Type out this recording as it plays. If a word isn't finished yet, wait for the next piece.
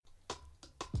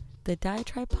The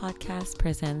Diatribe podcast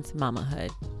presents Mamahood,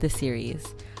 the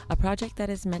series, a project that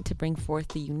is meant to bring forth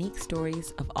the unique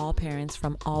stories of all parents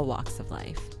from all walks of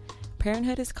life.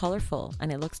 Parenthood is colorful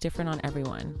and it looks different on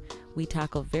everyone. We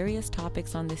tackle various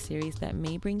topics on this series that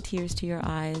may bring tears to your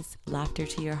eyes, laughter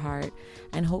to your heart,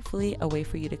 and hopefully a way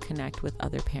for you to connect with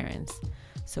other parents.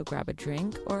 So grab a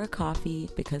drink or a coffee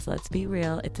because let's be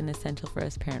real, it's an essential for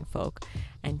us parent folk,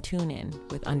 and tune in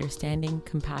with understanding,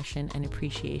 compassion, and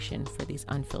appreciation for these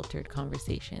unfiltered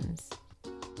conversations.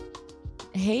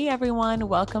 Hey everyone,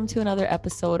 welcome to another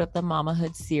episode of the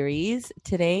Mamahood series.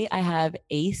 Today I have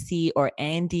AC or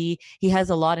Andy. He has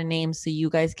a lot of names, so you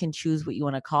guys can choose what you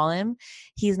want to call him.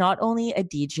 He's not only a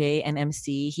DJ and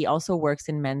MC, he also works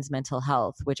in men's mental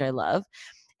health, which I love.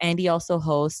 And he also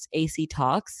hosts AC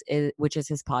Talks, which is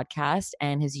his podcast,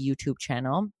 and his YouTube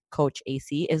channel, Coach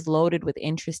AC, is loaded with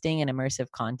interesting and immersive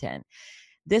content.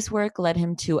 This work led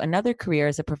him to another career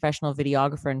as a professional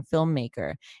videographer and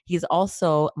filmmaker. He's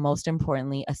also, most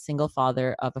importantly, a single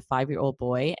father of a 5-year-old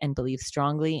boy and believes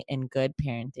strongly in good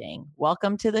parenting.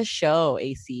 Welcome to the show,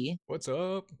 AC. What's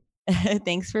up?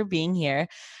 Thanks for being here.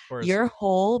 Your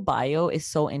whole bio is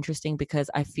so interesting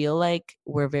because I feel like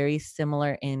we're very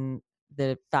similar in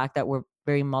the fact that we're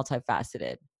very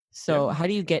multifaceted. So how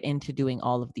do you get into doing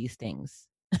all of these things?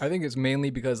 I think it's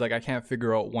mainly because I can't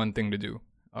figure out one thing to do.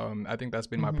 I think that's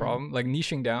been my problem.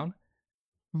 Niching down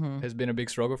has been a big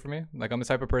struggle for me. I'm the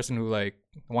type of person who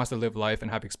wants to live life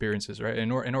and have experiences, right? In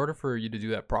order for you to do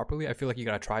that properly, I feel like you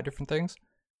gotta try different things.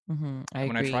 When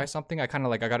I try something, I kind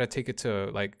of I gotta take it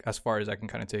to as far as I can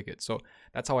kind of take it. So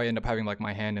that's how I end up having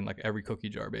my hand in every cookie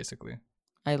jar, basically.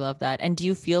 I love that. And do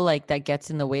you feel like that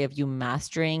gets in the way of you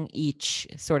mastering each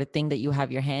sort of thing that you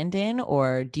have your hand in,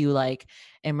 or do you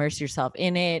immerse yourself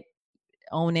in it,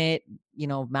 own it,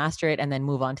 master it, and then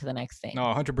move on to the next thing? No,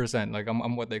 100%.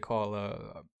 I'm what they call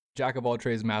a jack of all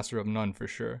trades, master of none, for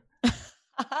sure.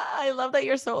 I love that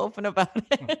you're so open about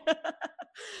it.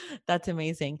 That's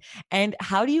amazing. And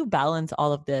how do you balance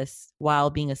all of this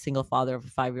while being a single father of a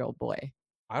 5-year-old boy?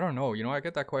 I don't know. I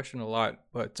get that question a lot,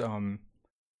 but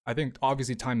I think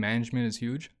obviously time management is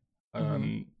huge. But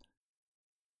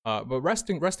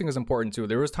resting is important too.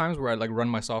 There was times where I'd run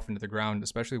myself into the ground,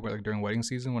 especially during wedding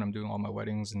season when I'm doing all my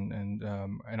weddings and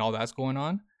all that's going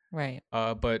on. Right.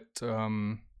 But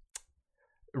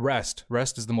rest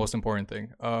is the most important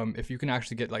thing. If you can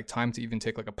actually get time to even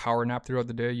take a power nap throughout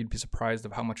the day, you'd be surprised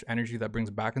of how much energy that brings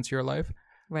back into your life.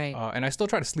 Right. And I still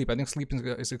try to sleep. I think sleep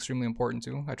is extremely important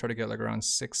too. I try to get around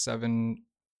 6, 7,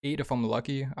 8 if I'm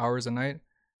lucky hours a night.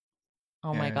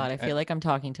 Oh my God, I feel like I'm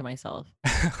talking to myself.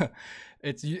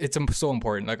 It's so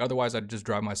important. Otherwise I'd just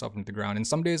drive myself into the ground. And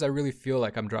some days I really feel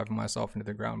like I'm driving myself into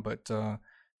the ground, but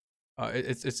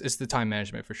it's the time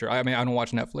management for sure. I mean, I don't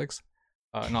watch Netflix.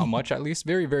 Not much, at least.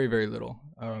 Very, very, very little.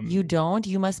 You don't?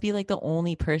 You must be the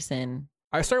only person.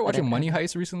 I started watching Money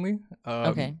Heist recently.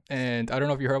 Okay. And I don't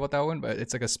know if you heard about that one, but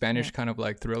it's a Spanish kind of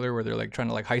thriller where they're trying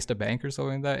to heist a bank or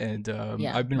something like that. And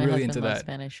I've been really into that.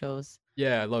 Spanish shows.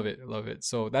 Yeah, I love it.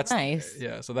 So that's nice.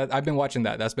 Yeah, so that I've been watching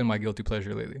that. That's been my guilty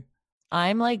pleasure lately.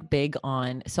 I'm big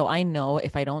on, so I know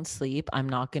if I don't sleep, I'm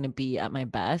not going to be at my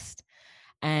best.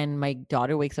 And my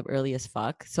daughter wakes up early as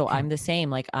fuck. So I'm the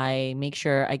same. I make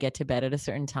sure I get to bed at a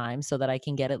certain time so that I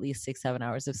can get at least 6-7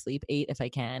 hours of sleep, 8 if I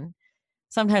can.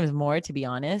 Sometimes more, to be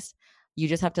honest. You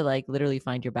just have to literally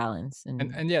find your balance.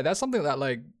 And yeah, that's something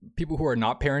that people who are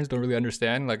not parents don't really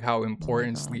understand, how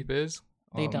important sleep is.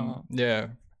 They don't. Yeah.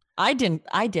 I didn't.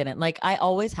 I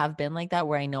always have been like that,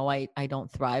 where I know I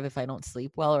don't thrive if I don't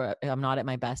sleep well, or I'm not at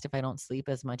my best if I don't sleep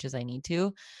as much as I need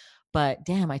to. But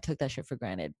damn, I took that shit for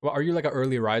granted. Well, are you an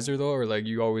early riser though, or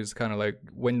you always kind of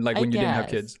when you didn't have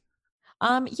kids?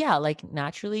 Yeah,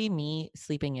 naturally me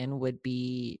sleeping in would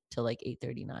be till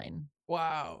 8:39.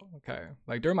 Wow. Okay.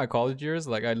 During my college years,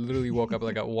 I literally woke up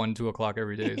at 1, 2 o'clock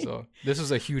every day. So this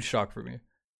was a huge shock for me.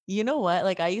 You know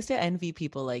what? I used to envy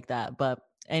people like that, but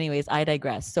anyways, I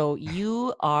digress. So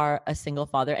you are a single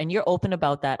father and you're open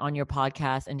about that on your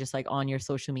podcast and just on your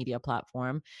social media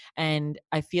platform. And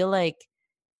I feel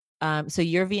so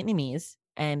you're Vietnamese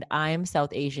and I'm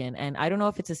South Asian. And I don't know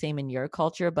if it's the same in your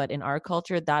culture, but in our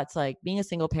culture, that's being a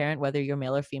single parent, whether you're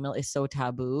male or female, is so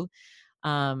taboo.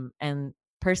 And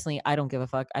personally, I don't give a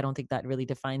fuck. I don't think that really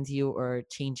defines you or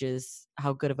changes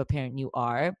how good of a parent you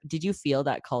are. Did you feel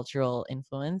that cultural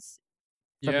influence?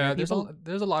 Yeah, there's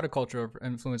a lot of cultural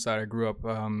influence that I grew up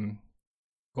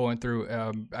going through.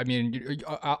 I mean,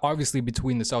 obviously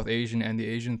between the South Asian and the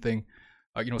Asian thing,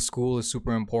 school is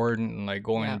super important, and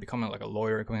going and becoming a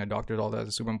lawyer, becoming a doctor, all that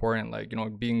is super important.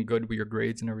 Being good with your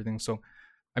grades and everything. So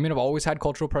I mean, I've always had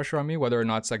cultural pressure on me, whether or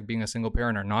not it's like being a single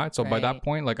parent or not. So by that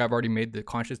point, like I've already made the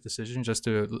conscious decision just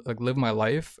to like live my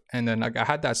life. And then like I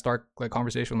had that stark like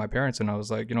conversation with my parents, and I was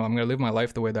like, you know, I'm gonna live my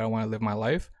life the way that I want to live my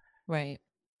life. Right.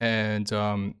 And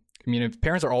I mean, if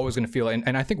parents are always gonna feel,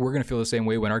 and I think we're gonna feel the same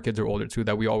way when our kids are older too,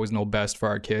 that we always know best for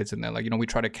our kids, and then like, you know, we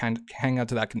try to hang out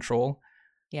to that control.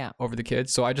 Yeah. Over the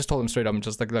kids. So I just told them straight up, I'm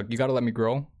just like, look, you gotta let me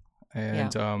grow,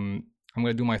 and I'm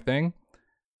gonna do my thing,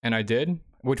 and I did.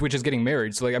 Which is getting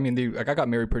married. So like, I mean, I got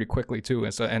married pretty quickly too.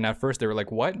 And at first they were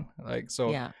like, what? Like,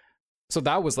 so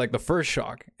that was like the first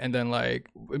shock. And then like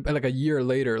a year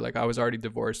later, like I was already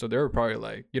divorced. So they were probably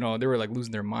like, you know, they were like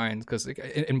losing their minds. Cause like,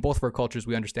 in both of our cultures,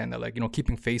 we understand that like, you know,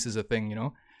 keeping face is a thing, you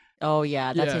know? Oh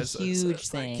yeah. That's a huge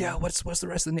thing. Like, yeah. What's the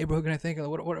rest of the neighborhood gonna think? Like,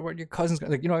 what are your cousins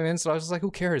like, you know what I mean? So I was just like,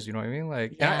 who cares? You know what I mean?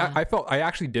 Like, and I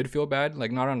actually did feel bad,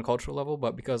 like not on a cultural level,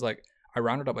 but because like I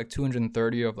rounded up like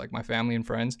 230 of like my family and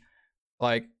friends.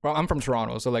 Like, well, I'm from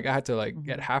Toronto, so like I had to like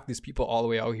get half these people all the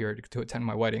way out here to attend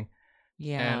my wedding.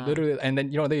 Yeah. And literally, and then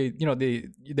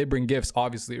they bring gifts,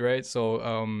 obviously, right? So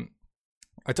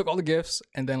I took all the gifts,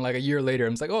 and then like a year later,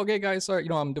 I'm just like, oh, okay, guys, sorry, you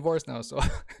know, I'm divorced now. So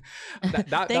thanks,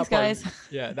 that part, guys.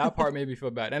 Yeah, that part made me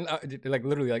feel bad, and like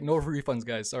literally, like no refunds,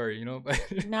 guys. Sorry, you know.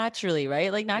 Naturally,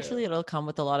 right? Like naturally, it'll come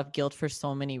with a lot of guilt for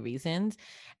so many reasons.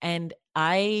 And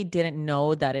I didn't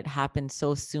know that it happened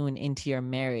so soon into your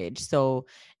marriage. So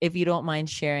if you don't mind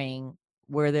sharing,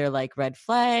 were there like red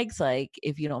flags? Like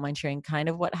if you don't mind sharing kind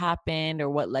of what happened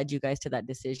or what led you guys to that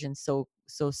decision so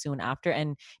soon after?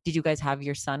 And did you guys have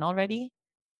your son already?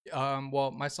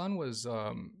 Well, my son was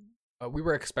we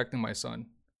were expecting my son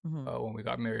when we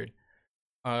got married.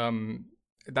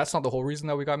 That's not the whole reason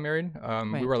that we got married.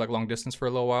 We were like long distance for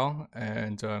a little while,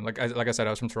 and like I said, I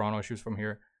was from Toronto, she was from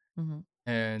here.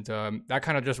 And that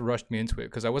kind of just rushed me into it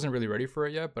because I wasn't really ready for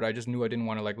it yet, but I just knew I didn't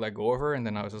want to like let go of her. And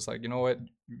then I was just like, you know what,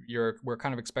 we're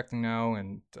kind of expecting now,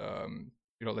 and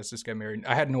you know, let's just get married.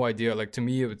 I had no idea. Like to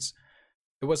me, it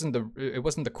wasn't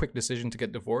the quick decision to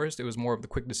get divorced. It was more of the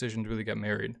quick decision to really get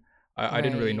married. I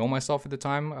didn't really know myself at the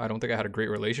time. I don't think I had a great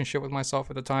relationship with myself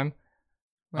at the time.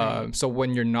 So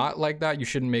when you're not like that, you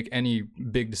shouldn't make any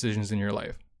big decisions in your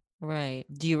life. Right.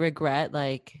 Do you regret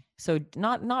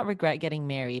not regret getting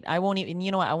married? I won't even,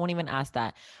 you know what? I won't even ask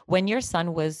that. When your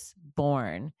son was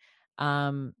born,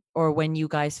 or when you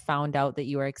guys found out that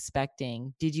you were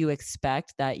expecting, did you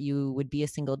expect that you would be a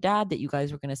single dad, that you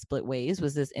guys were going to split ways?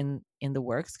 Was this in the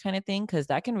works kind of thing? Because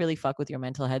that can really fuck with your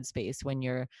mental headspace when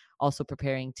you're also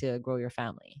preparing to grow your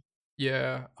family.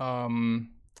 Yeah. I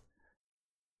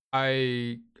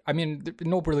mean,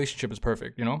 no relationship is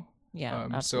perfect, you know?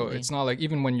 Yeah. So it's not like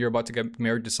even when you're about to get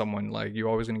married to someone, like you're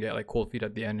always gonna get like cold feet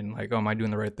at the end and like, oh, am I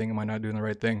doing the right thing? Am I not doing the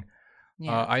right thing?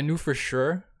 Yeah. I knew for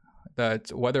sure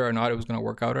that whether or not it was gonna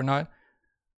work out or not,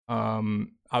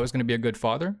 I was gonna be a good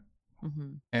father,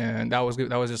 and that was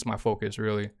just my focus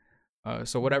really.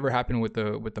 So whatever happened with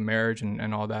the marriage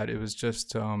and all that, it was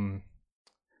just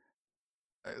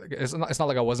it's not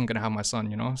like I wasn't gonna have my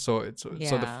son, you know. So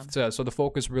the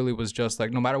focus really was just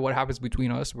like, no matter what happens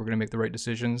between us, we're gonna make the right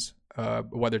decisions,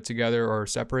 whether together or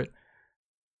separate.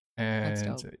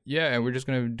 And yeah, and we're just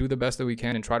gonna do the best that we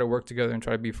can and try to work together and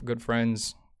try to be good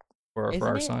friends for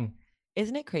our son.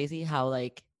 Isn't it crazy how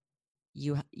like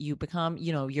you become,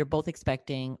 you know, you're both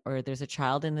expecting, or there's a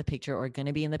child in the picture or going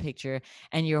to be in the picture,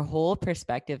 and your whole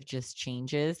perspective just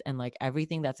changes, and like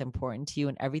everything that's important to you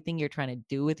and everything you're trying to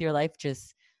do with your life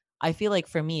just, I feel like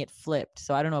for me it flipped.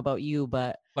 So I don't know about you,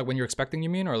 but like when you're expecting, you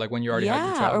mean, or like when you already had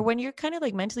your child? Or when you're kind of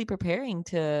like mentally preparing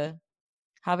to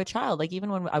have a child. Like even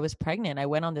when I was pregnant, I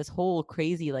went on this whole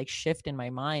crazy like shift in my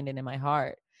mind and in my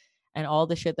heart, and all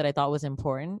the shit that I thought was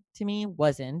important to me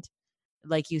wasn't.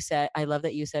 Like you said, I love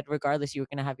that you said, regardless, you were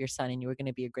going to have your son and you were going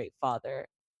to be a great father.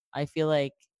 I feel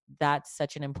like that's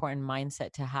such an important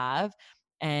mindset to have.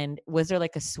 And was there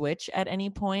like a switch at any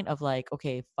point of like,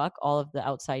 okay, fuck all of the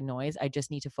outside noise, I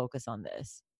just need to focus on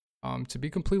this? To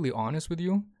be completely honest with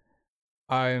you,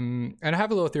 and I have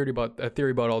a little theory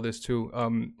about all this too.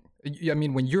 I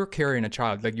mean, when you're carrying a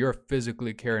child, like you're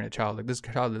physically carrying a child, like this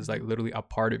child is like literally a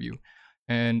part of you.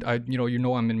 And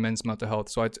I'm in men's mental health,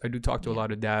 so I do talk to a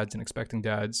lot of dads and expecting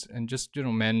dads, and just, you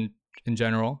know, men in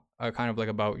general, kind of like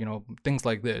about, you know, things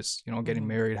like this, you know, getting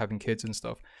married, having kids and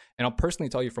stuff. And I'll personally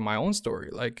tell you from my own story,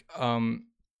 like,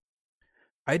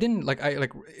 it didn't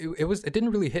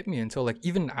really hit me until like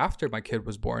even after my kid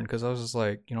was born, because I was just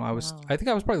like, you know, I think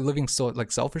I was probably living so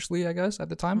like selfishly, I guess, at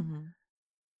the time.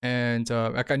 And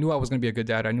like I knew I was gonna be a good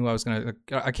dad. I knew I was gonna.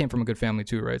 I came from a good family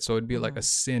too, right? So it'd be like a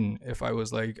sin if I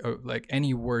was like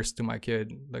any worse to my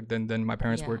kid, like than my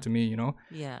parents were to me, you know.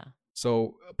 Yeah.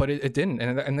 So, but it didn't,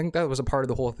 and I think that was a part of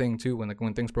the whole thing too.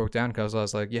 When things broke down, because I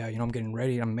was like, yeah, I'm getting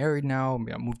ready. I'm married now.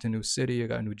 I moved to a new city. I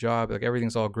got a new job. Like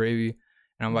everything's all gravy,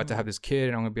 and I'm about to have this kid,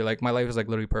 and I'm gonna be like, my life is like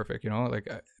literally perfect, like.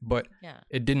 But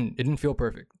it didn't feel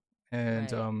perfect,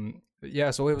 and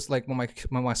yeah. So it was like when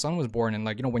my son was born, and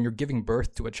like when you're giving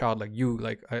birth to a child, like you,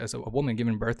 like as a woman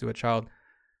giving birth to a child,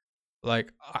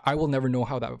 like I will never know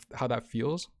how that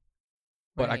feels,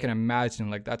 but I can imagine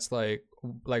like that's like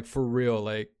for real,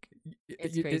 like.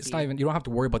 It's not even, you don't have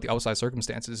to worry about the outside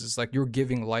circumstances. It's like you're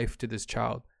giving life to this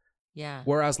child. Yeah.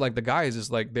 Whereas like the guys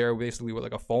is like they're basically with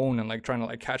like a phone and like trying to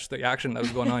like catch the action that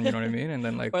was going on, you know what I mean? And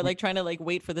then like or like trying to like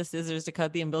wait for the scissors to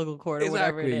cut the umbilical cord or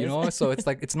whatever it is. So it's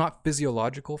like it's not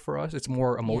physiological for us. It's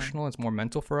more emotional, it's more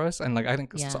mental for us. And like I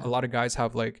think a lot of guys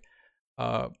have like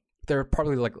they're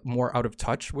probably like more out of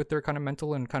touch with their kind of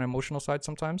mental and kind of emotional side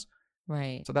sometimes.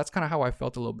 Right. So that's kind of how I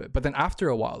felt a little bit. But then after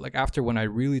a while, like after when I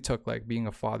really took like being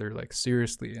a father like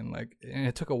seriously, and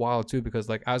it took a while too, because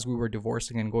like as we were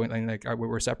divorcing and going like we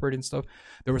were separated and stuff,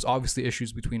 there was obviously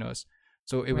issues between us.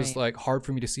 So it was like hard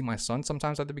for me to see my son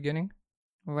sometimes at the beginning.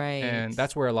 Right. And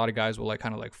that's where a lot of guys will like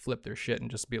kind of like flip their shit and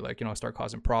just be like, start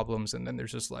causing problems. And then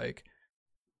there's just like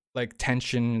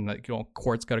tension and like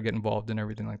courts got to get involved and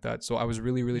everything like that. So I was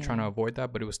really trying to avoid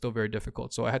that, but it was still very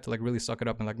difficult. So I had to like really suck it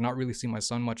up and like not really see my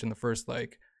son much in the first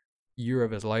like year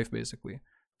of his life basically.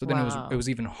 So then it was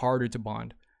even harder to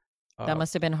bond. That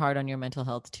must have been hard on your mental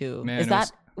health too. Man,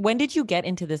 when did you get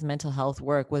into this mental health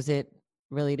work? Was it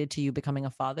related to you becoming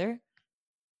a father?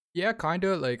 Yeah, kind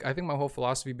of. Like I think my whole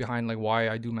philosophy behind like why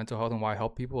I do mental health and why I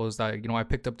help people is that I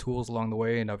picked up tools along the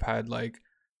way, and I've had like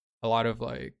a lot of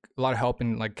help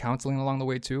in like counseling along the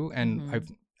way too, and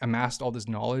I've amassed all this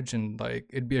knowledge, and like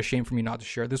it'd be a shame for me not to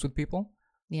share this with people.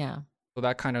 Yeah. So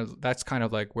that's kind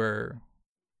of like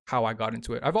how I got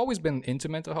into it. I've always been into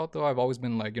mental health though. I've always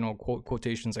been like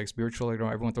quotations like spiritual.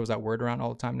 Everyone throws that word around all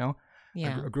the time now.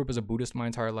 Yeah. I grew up as a Buddhist my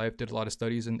entire life. Did a lot of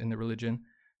studies in the religion,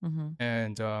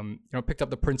 and picked up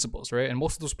the principles, right? And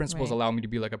most of those principles allow me to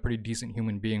be like a pretty decent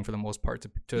human being for the most part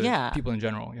to people in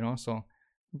general. So.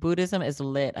 Buddhism is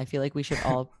lit. I feel like we should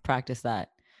all practice that.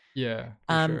 Yeah.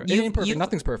 Sure. It ain't perfect.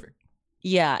 Nothing's perfect.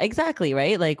 Yeah, exactly.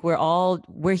 Right. Like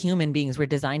we're human beings. We're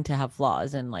designed to have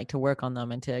flaws and like to work on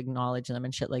them and to acknowledge them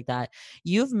and shit like that.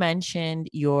 You've mentioned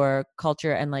your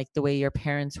culture and like the way your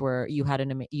parents were. You had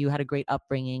a great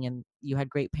upbringing and you had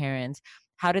great parents.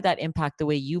 How did that impact the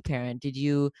way you parent? Did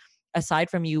you, aside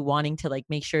from you wanting to like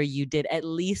make sure you did at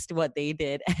least what they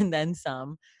did and then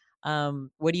some,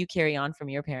 what do you carry on from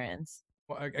your parents?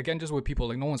 Well, again, just with people,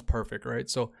 like no one's perfect, right?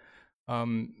 So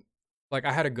like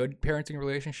I had a good parenting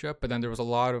relationship, but then there was a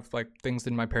lot of like things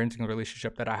in my parenting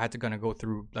relationship that I had to kind of go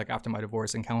through like after my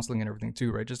divorce and counseling and everything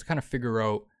too, right? Just to kind of figure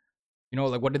out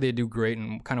like what did they do great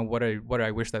and kind of what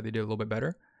I wish that they did a little bit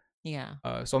better. Yeah.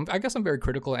 So I guess I'm very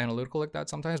critical, analytical like that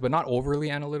sometimes, but not overly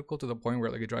analytical to the point where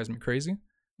like it drives me crazy.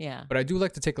 Yeah. But I do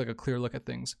like to take like a clear look at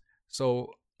things.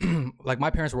 So like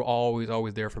my parents were always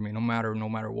there for me, no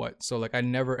matter what. So like I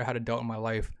never had a doubt in my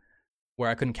life where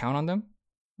I couldn't count on them.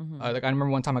 Like I remember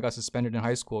one time I got suspended in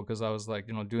high school because I was like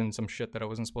doing some shit that I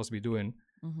wasn't supposed to be doing,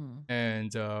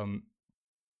 and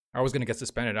I was gonna get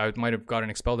suspended. I might have gotten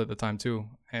expelled at the time too,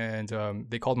 and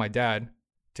they called my dad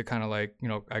to kind of like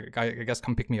I guess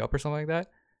come pick me up or something like that.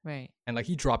 Right. And like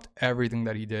he dropped everything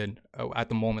that he did at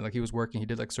the moment. Like he was working, he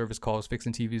did like service calls,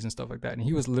 fixing TVs and stuff like that. And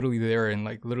he was literally there in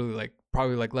like literally like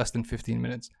probably like less than 15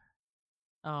 minutes.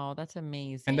 Oh, that's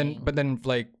amazing. And then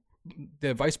like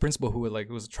the vice principal who like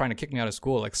was trying to kick me out of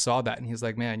school like saw that, and he's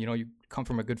like, man, you come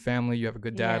from a good family, you have a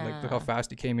good dad. Like look how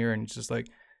fast you came here. And it's just like,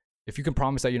 if you can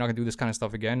promise that you're not gonna do this kind of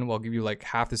stuff again, we'll give you like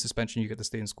half the suspension, you get to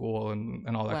stay in school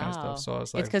and all that kind of stuff. So I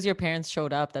was like, it's because your parents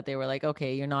showed up that they were like,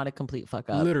 okay, you're not a complete fuck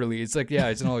up. Literally, it's like, yeah,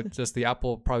 it's just the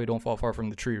apple probably don't fall far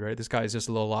from the tree, right? This guy is just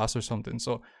a little lost or something.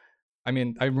 So I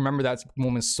mean, I remember that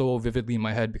moment so vividly in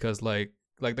my head because like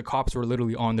the cops were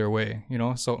literally on their way,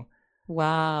 so.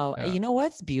 Wow. Yeah. You know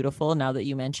what's beautiful now that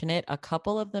you mention it? A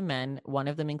couple of the men, one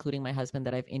of them including my husband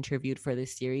that I've interviewed for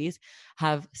this series,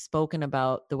 have spoken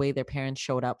about the way their parents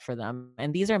showed up for them.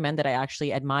 And these are men that I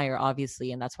actually admire,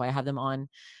 obviously. And that's why I have them on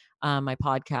my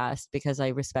podcast, because I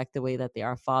respect the way that they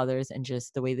are fathers and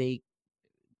just the way they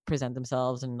present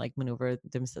themselves and like maneuver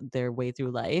their way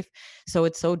through life. So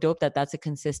it's so dope that that's a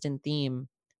consistent theme.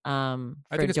 I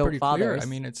think it's pretty clear. I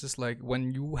mean, it's just like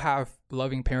when you have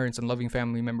loving parents and loving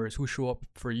family members who show up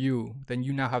for you, then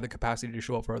you now have the capacity to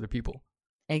show up for other people.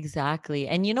 Exactly.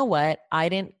 And you know what? I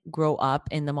didn't grow up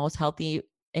in the most healthy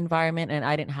environment, and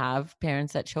I didn't have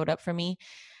parents that showed up for me.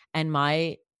 And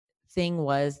my thing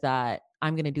was that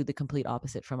I'm going to do the complete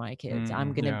opposite for my kids.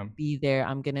 I'm going to Yeah. be there.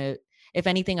 If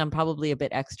anything, I'm probably a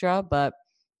bit extra, but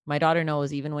my daughter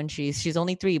knows, even when she's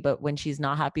only 3, but when she's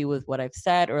not happy with what I've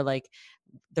said, or like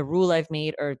the rule I've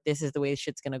made, or this is the way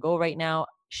shit's going to go right now,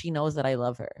 she knows that I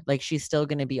love her. Like, she's still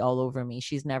going to be all over me.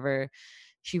 She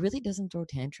really doesn't throw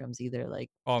tantrums either. Like,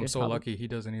 Oh, I'm there's so probably, lucky he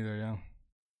doesn't either. Yeah.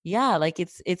 yeah, like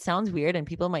it sounds weird and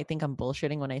people might think I'm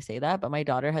bullshitting when I say that, but my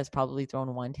daughter has probably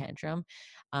thrown one tantrum.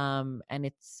 And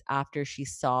it's after she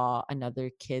saw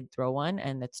another kid throw one,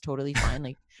 and that's totally fine.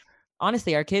 Like,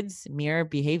 honestly, our kids mirror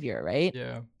behavior, right?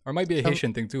 Yeah. Or it might be a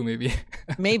Haitian thing too, maybe.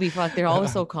 Maybe, fuck, they're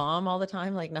always so calm all the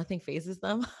time, like nothing phases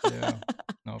them. Yeah.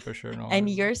 No, for sure. No. And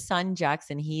your son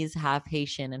Jackson, he's half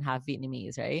Haitian and half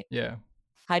Vietnamese, right? Yeah.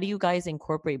 How do you guys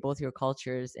incorporate both your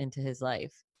cultures into his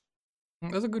life?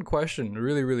 That's a good question. A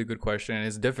really, really good question. And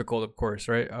it's difficult, of course,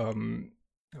 right?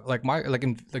 Like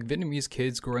Vietnamese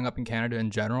kids growing up in Canada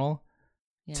in general,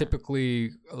 Yeah.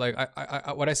 typically, like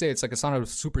what I say, it's like it's not a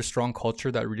super strong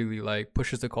culture that really like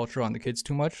pushes the culture on the kids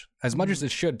too much, as much as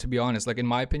it should, to be honest. Like in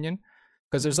my opinion,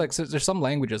 because there's some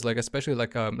languages, like especially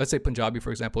like let's say Punjabi, for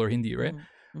example, or Hindi, right?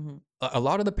 Mm-hmm. A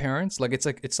lot of the parents, like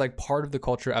it's like part of the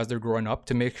culture as they're growing up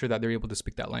to make sure that they're able to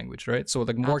speak that language, right? So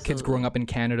like more kids growing up in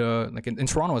Canada, like in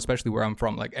Toronto especially, where I'm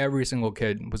from, like every single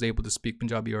kid was able to speak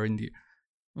Punjabi or Hindi,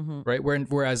 right?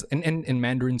 Whereas in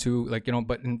Mandarin too, like, you know,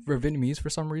 but for Vietnamese, for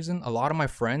some reason, a lot of my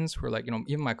friends were like, you know,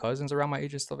 even my cousins around my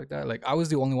age and stuff like that, like I was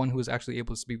the only one who was actually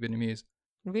able to speak Vietnamese.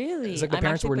 Really? It's like the I'm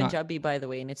parents actually were not. Punjabi, by the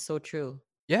way, and it's so true.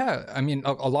 Yeah, I mean,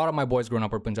 a lot of my boys growing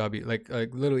up were Punjabi, like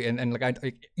literally, and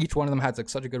like each one of them had like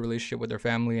such a good relationship with their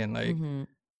family, and like,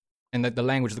 and that the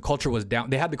language, the culture was down.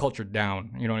 They had the culture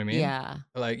down. You know what I mean? Yeah.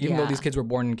 Like even though these kids were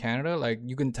born in Canada, like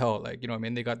you can tell, like, you know what I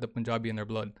mean, they got the Punjabi in their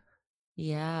blood.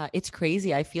 Yeah, it's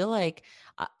crazy. I feel like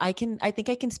I think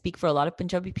I can speak for a lot of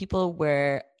Punjabi people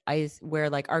where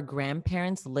like our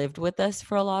grandparents lived with us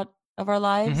for a lot of our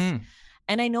lives. Mm-hmm.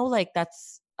 And I know like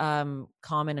that's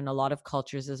common in a lot of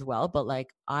cultures as well, but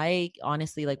like I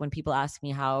honestly, like when people ask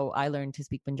me how I learned to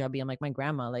speak Punjabi, I'm like, my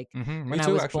grandma, like Mm-hmm. Me when I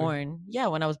too, was actually. born,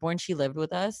 when I was born, she lived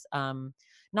with us.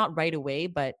 Not right away,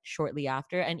 but shortly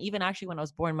after. And even actually when I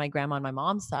was born, my grandma on my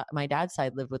mom's side, my dad's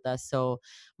side lived with us. So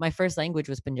my first language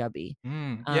was Punjabi.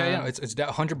 Yeah, yeah, it's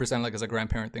 100% like as a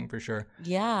grandparent thing for sure.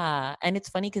 Yeah. And it's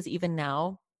funny because even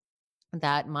now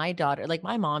that my daughter, like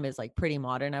my mom is like pretty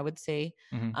modern, I would say,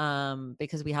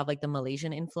 because we have like the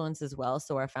Malaysian influence as well.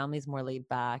 So our family's more laid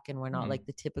back and we're not like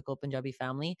the typical Punjabi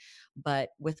family.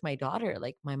 But with my daughter,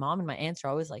 like my mom and my aunts are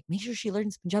always like, make sure she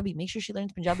learns Punjabi, make sure she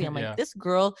learns Punjabi. I'm like, Yeah. this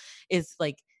girl is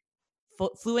like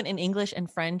fluent in English and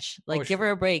French. Like, give her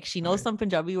a break. She knows some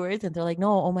Punjabi words, and they're like,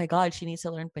 no, oh my God, she needs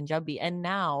to learn Punjabi. And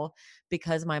now,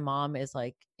 because my mom is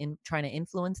like trying to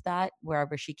influence that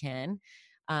wherever she can,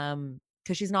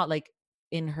 because she's not like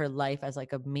in her life as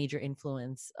like a major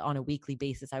influence on a weekly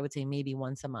basis. I would say maybe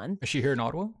once a month. Is she here in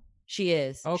Ottawa? She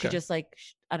is. Okay. She just like,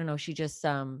 I don't know. She just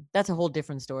that's a whole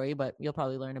different story, but you'll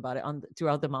probably learn about it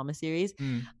throughout the Mama series.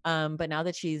 But now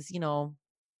that she's, you know,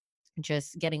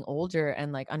 just getting older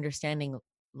and like understanding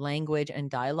language and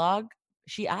dialogue,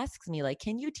 she asks me like,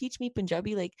 can you teach me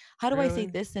Punjabi? Like, how do I say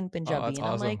this in Punjabi? And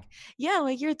I'm like, yeah,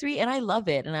 like you're 3, and I love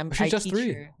it. And she's just teach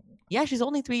 3. her. Yeah, she's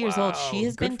only 3 years old. She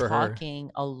has been talking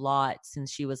her a lot since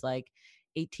she was like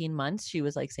 18 months. She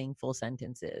was like saying full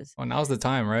sentences. Well, now's the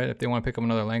time, right? If they want to pick up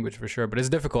another language, for sure. But it's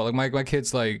difficult. Like my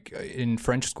kids, like in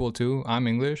French school too. I'm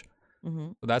English,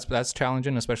 so that's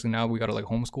challenging. Especially now we gotta like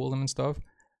homeschool them and stuff.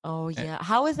 Oh yeah.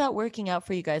 How is that working out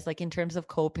for you guys? Like in terms of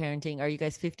co-parenting, are you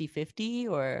guys 50-50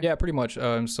 or? Yeah, pretty much.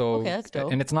 So okay, that's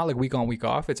dope. And it's not like week on, week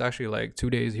off. It's actually like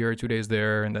 2 days here, 2 days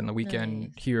there, and then the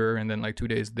weekend here, and then like 2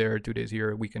 days there, 2 days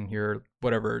here, weekend here,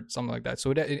 whatever, something like that.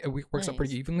 So it works out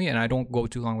pretty evenly, and I don't go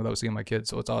too long without seeing my kids,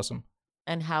 so it's awesome.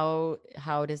 And how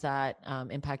does that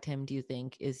impact him, do you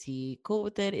think? Is he cool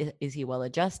with it? Is he well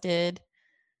adjusted?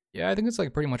 Yeah, I think it's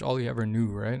like pretty much all he ever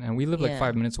knew, right? And we live like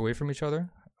 5 minutes away from each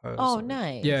other. So,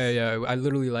 nice. Yeah. I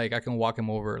literally like I can walk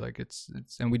him over. Like it's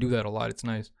and we do that a lot. It's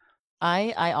nice.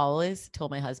 I always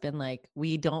told my husband like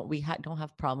we don't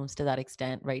have problems to that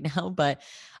extent right now, but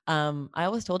I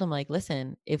always told him like,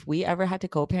 listen, if we ever had to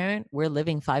co-parent, we're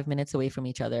living 5 minutes away from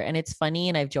each other. And it's funny,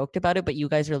 and I've joked about it, but you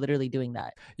guys are literally doing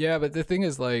that. Yeah, but the thing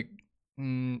is like.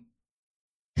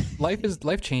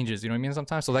 Life changes, you know what I mean,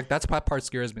 sometimes. So like that's part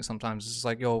scares me sometimes. It's just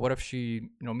like, yo, what if she, you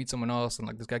know, meets someone else and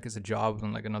like this guy gets a job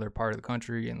in like another part of the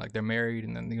country and like they're married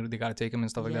and then they got to take him and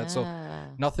stuff like that. So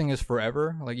nothing is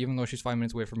forever. Like even though she's 5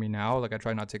 minutes away from me now, like I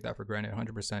try not to take that for granted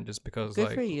 100%, just because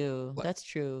good for you. Like, that's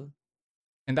true.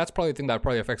 And that's probably the thing that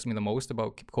probably affects me the most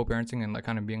about co-parenting and like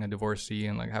kind of being a divorcee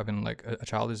and like having like a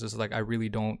child, is just like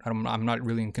I'm not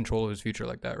really in control of his future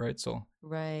like that, right? So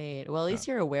Right. Well, at yeah. least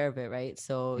you're aware of it, right?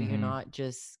 So you're Mm-hmm. not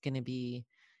just gonna be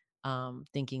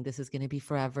thinking this is gonna be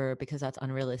forever, because that's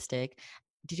unrealistic.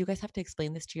 Did you guys have to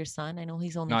explain this to your son? I know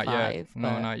he's only Not yet. 5, No,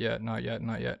 but not yet. Not yet.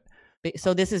 Not yet.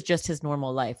 so this is just his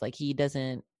normal life. Like he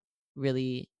doesn't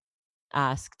really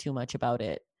ask too much about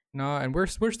it. No, and we're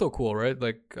still cool, right?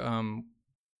 Like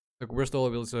we're still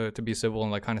able to be civil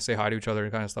and like kind of say hi to each other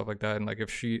and kind of stuff like that. And like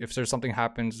if there's something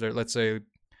happens, or let's say,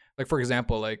 like for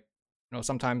example, like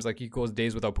sometimes like he goes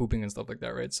days without pooping and stuff like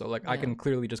that, right? So like I Yeah. can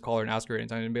clearly just call her and ask her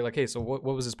anytime and be like, hey, so what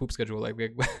was his poop schedule like?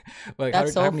 Like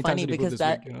That's how so many times funny did he poop because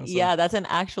this week? So yeah, that's an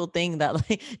actual thing that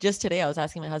like just today I was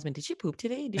asking my husband, did she poop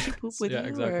today? Did she poop with yeah, you?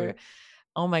 exactly. Or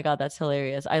oh my God, that's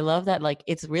hilarious. I love that. Like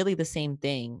it's really the same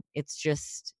thing. It's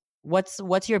just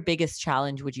what's your biggest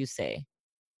challenge, would you say?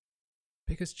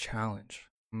 Biggest challenge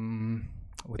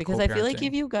with Because I feel like co-parenting.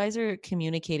 if you guys are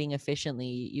communicating efficiently,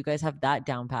 you guys have that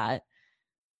down pat.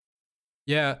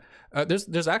 Yeah,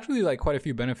 there's actually like quite a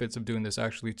few benefits of doing this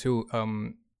actually too.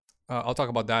 I'll talk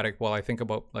about that while I think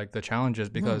about like the challenges,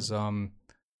 Mhm. because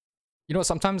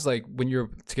sometimes like when you're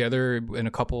together in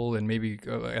a couple and maybe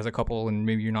as a couple and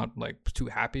maybe you're not like too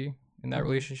happy in that Mhm.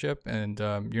 relationship, and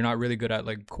you're not really good at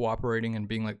like cooperating and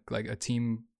being like a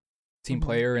team Mhm.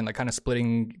 player and like kind of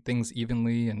splitting things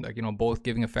evenly, and like both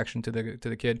giving affection to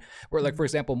the kid, where like for Mhm.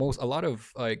 example a lot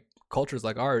of like cultures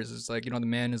like ours is like the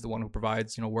man is the one who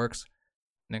provides, works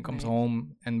and then comes Right.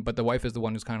 home, and but the wife is the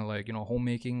one who's kind of like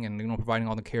homemaking and providing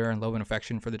all the care and love and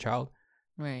affection for the child.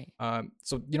 Right.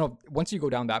 So once you go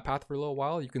down that path for a little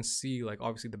while, you can see like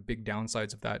obviously the big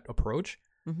downsides of that approach.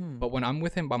 Mhm. But when I'm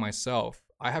with him by myself,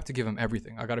 I have to give him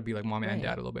everything. I got to be like mom and dad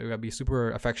Right. a little bit. I got to be super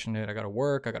affectionate. I got to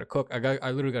work. I got to cook. I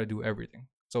literally got to do everything.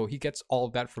 So he gets all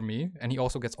of that from me, and he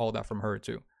also gets all of that from her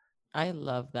too. I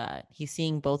love that. He's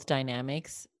seeing both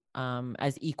dynamics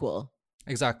as equal.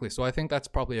 Exactly. So I think that's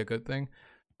probably a good thing.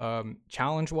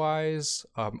 Challenge wise,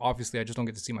 obviously I just don't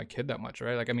get to see my kid that much,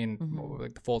 right? Like I mean, Mhm.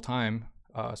 like the full time.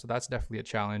 So that's definitely a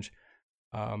challenge.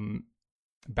 Um,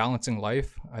 Balancing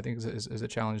life, I think, is a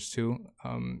challenge too.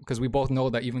 Because we both know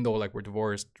that even though like we're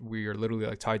divorced, we are literally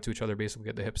like tied to each other basically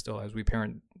at the hip still, as we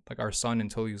parent like our son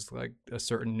until he's like a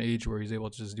certain age where he's able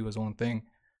to just do his own thing.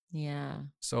 Yeah.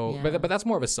 So, but Yeah. that's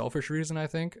more of a selfish reason, I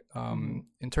think. Mhm.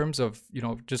 In terms of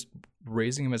just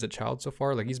raising him as a child so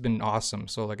far, like he's been awesome.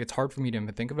 So like it's hard for me to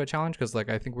even think of a challenge, because like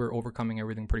I think we're overcoming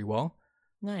everything pretty well.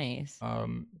 Nice.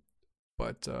 Um,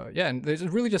 but yeah, and there's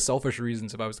really just selfish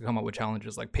reasons if I was to come up with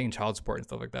challenges like paying child support and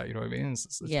stuff like that. You know what I mean?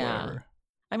 It's Yeah. whatever.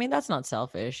 I mean, that's not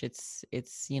selfish. It's,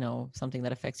 something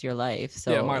that affects your life, Yeah,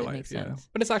 so my it life. makes Yeah, sense.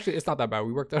 but it's not that bad.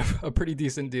 We worked out a pretty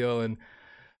decent deal, and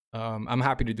I'm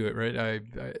happy to do it. Right?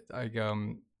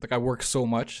 I work so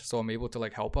much, so I'm able to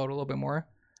like help out a little bit more.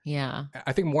 Yeah.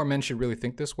 I think more men should really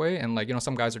think this way. And like,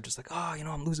 some guys are just like, oh,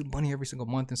 I'm losing money every single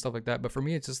month and stuff like that. But for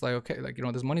me, it's just like, okay, like,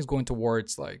 this money's going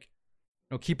towards like,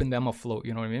 keeping them afloat.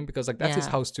 You know what I mean? Because like that's his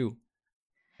Yeah. house too.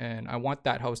 And I want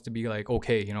that house to be like,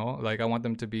 okay, like I want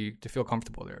them to feel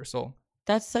comfortable there. So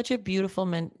That's such a beautiful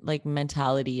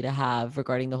mentality to have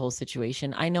regarding the whole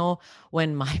situation. I know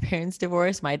when my parents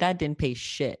divorced, my dad didn't pay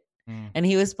shit. mm, And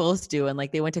he was supposed to, and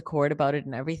like they went to court about it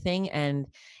and everything, and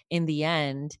in the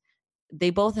end they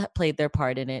both played their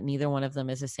part in it. Neither one of them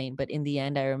is a saint, but in the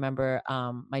end I remember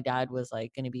my dad was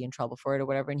like going to be in trouble for it or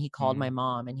whatever, and he called my mm,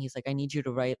 mom and he's like, I need you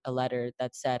to write a letter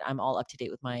that said I'm all up to date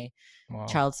with my wow.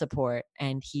 child support,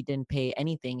 and he didn't pay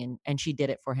anything, and she did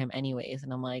it for him anyways.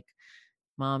 And I'm like,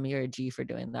 Mom, you're a G for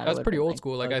doing that. I That's would have pretty been old like,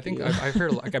 school. Like fuck I think you. I've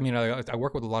heard like I mean I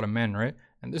work with a lot of men, right?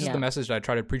 And this is the Yeah. message that I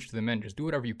try to preach to the men: just do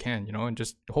whatever you can, and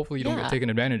just hopefully you don't get Yeah. taken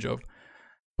advantage of.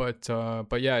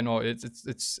 But yeah, no,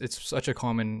 it's such a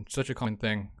common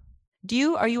thing.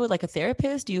 Are you like a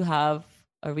therapist? Do you have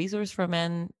a resource for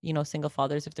men, single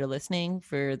fathers, if they're listening,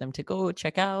 for them to go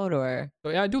check out? Or So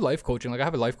yeah, I do life coaching. Like I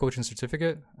have a life coaching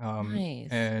certificate, nice.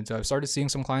 and I've started seeing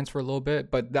some clients for a little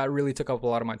bit, but that really took up a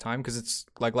lot of my time, because it's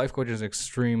like life coaching is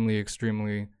extremely,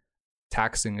 extremely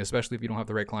taxing, especially if you don't have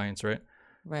the right clients, right?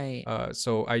 Right.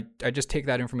 So I just take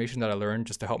that information that I learned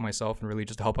just to help myself and really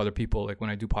just to help other people. Like when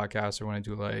I do podcasts or when I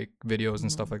do like videos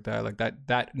and stuff Mm-hmm. like that, like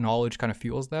that knowledge kind of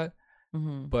fuels that.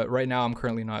 Mm-hmm. But right now, I'm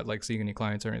currently not like seeing any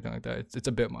clients or anything like that. It's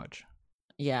a bit much.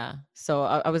 Yeah. So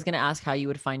I was gonna ask how you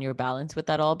would find your balance with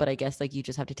that all, but I guess like you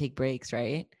just have to take breaks,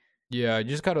 right? Yeah, you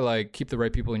just gotta like keep the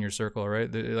right people in your circle, right?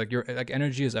 Like your like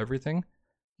energy is everything.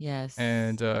 Yes.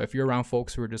 And if you're around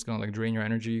folks who are just gonna like drain your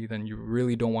energy, then you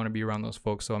really don't want to be around those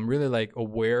folks. So I'm really like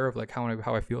aware of like how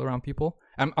I feel around people.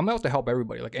 I'm out to help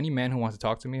everybody. Like any man who wants to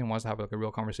talk to me and wants to have like a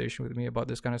real conversation with me about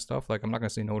this kind of stuff, like I'm not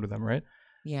gonna say no to them, right?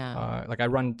 Yeah. Like I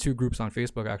run 2 groups on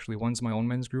Facebook actually. One's my own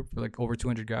men's group for like over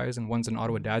 200 guys, and one's an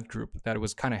Ottawa dad group that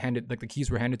was kind of handed, like the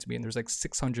keys were handed to me, and there's like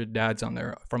 600 dads on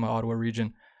there from the Ottawa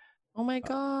region. Oh my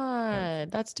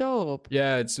God, that's dope.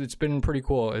 Yeah, it's been pretty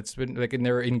cool. It's been like, and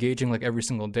they're engaging like every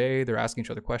single day. They're asking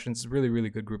each other questions. It's a really, really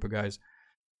good group of guys.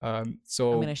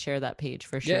 So I'm gonna share that page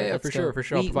for sure. Yeah, for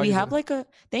sure. We have like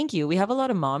thank you. We have a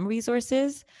lot of mom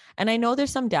resources, and I know there's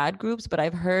some dad groups, but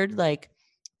I've heard like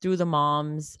through the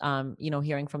moms,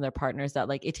 hearing from their partners that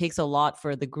like it takes a lot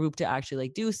for the group to actually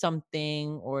like do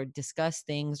something or discuss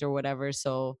things or whatever.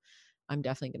 So I'm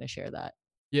definitely gonna share that.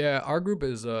 Yeah, our group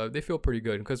is they feel pretty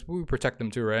good because we protect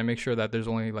them too, right? I make sure that there's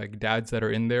only like dads that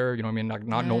are in there, you know what I mean? Like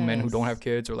not no men who don't have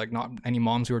kids, or like not any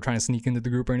moms who are trying to sneak into the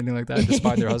group or anything like that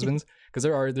despite their husbands, because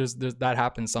there's that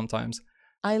happens sometimes.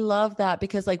 I love that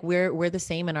because like we're the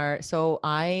same in our, so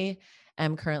I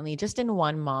am currently just in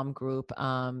one mom group,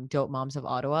 Dope Moms of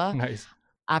Ottawa. Nice.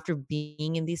 After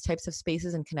being in these types of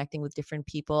spaces and connecting with different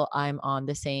people, I'm on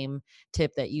the same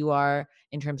tip that you are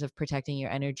in terms of protecting your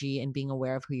energy and being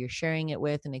aware of who you're sharing it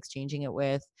with and exchanging it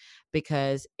with,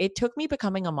 because it took me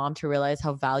becoming a mom to realize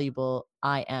how valuable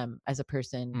I am as a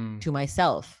person to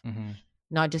myself. Mm-hmm.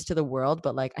 Not just to the world,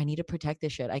 but like I need to protect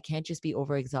this shit. I can't just be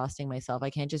overexhausting myself. I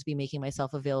can't just be making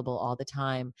myself available all the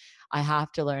time. I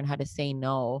have to learn how to say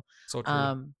no. So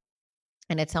true.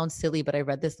 And it sounds silly, but I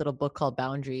read this little book called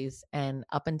Boundaries. And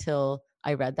up until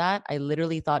I read that, I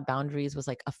literally thought boundaries was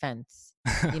like offense.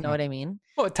 You know what I mean?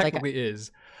 Well, it technically is.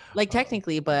 Like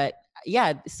technically, but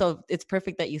yeah, so it's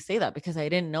perfect that you say that because I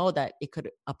didn't know that it could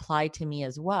apply to me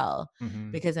as well.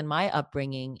 Mm-hmm. Because in my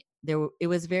upbringing, the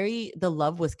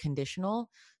love was conditional.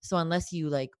 So unless you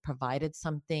like provided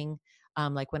something,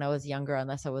 like when I was younger,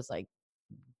 unless I was like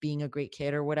being a great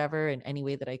kid or whatever in any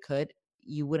way that I could,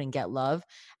 you wouldn't get love.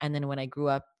 And then when I grew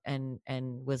up and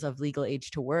was of legal age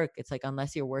to work, it's like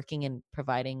unless you're working and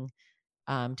providing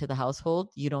to the household,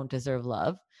 you don't deserve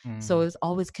love. So it was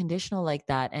always conditional like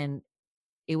that. And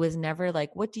it was never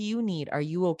like, what do you need? Are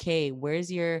you okay?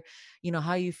 Where's your, how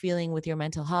are you feeling with your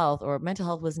mental health? Or mental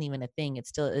health wasn't even a thing. It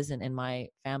still isn't in my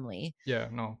family. Yeah,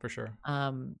 no, for sure.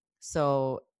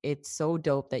 So it's so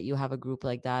dope that you have a group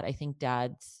like that. I think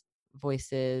dads'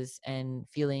 voices and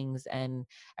feelings and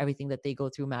everything that they go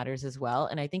through matters as well.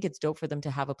 And I think it's dope for them to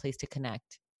have a place to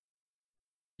connect.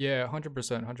 Yeah,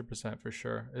 100% for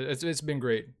sure. It's been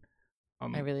great.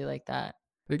 I really like that.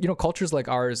 Cultures like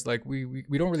ours, like we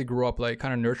don't really grow up like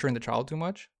kind of nurturing the child too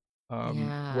much.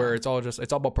 Where it's all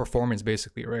about performance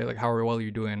basically, right? Like how well are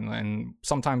you doing, and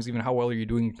sometimes even how well are you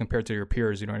doing compared to your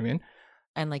peers, you know what I mean?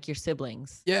 And like your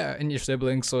siblings. Yeah, and your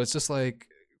siblings. So it's just like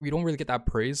we don't really get that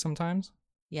praise sometimes.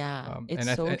 Yeah,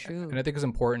 it's so true. And I think it's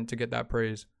important to get that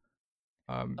praise.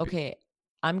 Okay,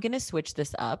 I'm going to switch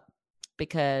this up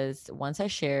because once I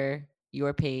share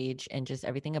your page and just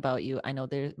everything about you, I know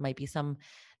there might be some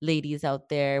ladies out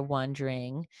there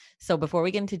wondering. So before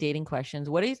we get into dating questions,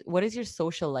 what does your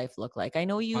social life look like? I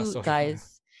know you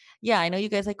guys, I know you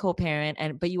guys like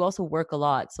co-parent, but you also work a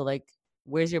lot. So like,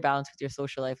 where's your balance with your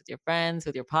social life, with your friends,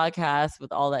 with your podcast,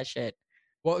 with all that shit?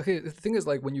 Well, okay, the thing is,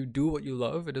 like, when you do what you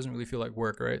love, it doesn't really feel like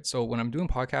work, right? So when I'm doing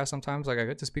podcasts, sometimes, like, I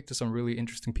get to speak to some really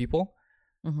interesting people,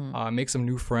 make some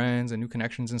new friends and new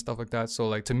connections and stuff like that. So,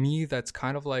 like, to me, that's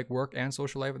kind of like work and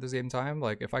social life at the same time.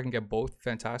 Like, if I can get both,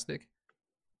 fantastic.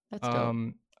 That's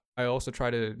dope. I also try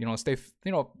to, stay,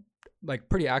 like,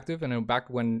 pretty active. And back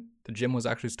when the gym was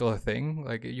actually still a thing,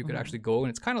 like, you could actually go, and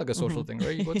it's kind of like a social thing,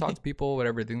 right? You go talk to people,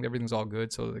 whatever, everything's all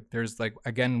good. So, like, there's, like,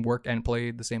 again, work and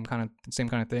play, the same kind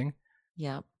of thing.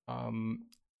 Yeah.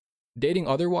 Dating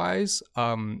otherwise,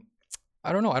 I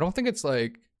don't know. I don't think it's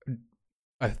like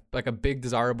a big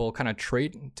desirable kind of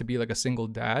trait to be like a single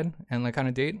dad and like kind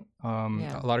of date.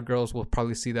 A lot of girls will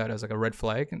probably see that as like a red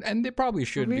flag, and they probably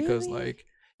should. Really? Because like,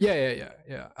 yeah.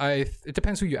 It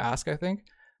depends who you ask, I think.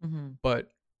 But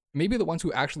maybe the ones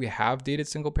who actually have dated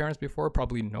single parents before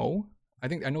probably know. I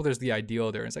know there's the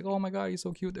ideal there. It's like, oh my God, he's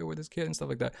so cute there with his kid and stuff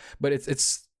like that. But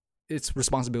it's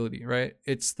responsibility, right?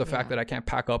 It's the fact that I can't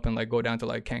pack up and like go down to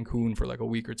like Cancun for like a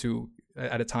week or two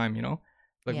at a time,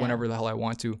 like whenever the hell I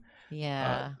want to.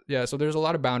 Yeah. So there's a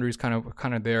lot of boundaries kind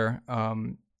of there.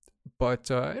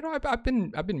 But I've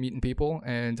been meeting people,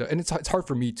 and it's hard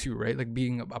for me too, right? Like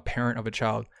being a parent of a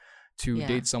child, to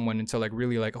date someone and to like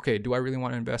really like, okay, do I really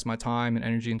want to invest my time and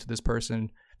energy into this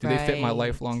person? Do they fit my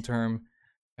life long term?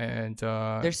 And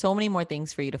there's so many more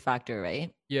things for you to factor,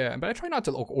 right? Yeah, but I try not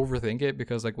to overthink it,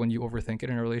 because like when you overthink it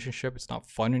in a relationship, it's not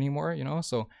fun anymore, you know.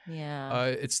 So yeah,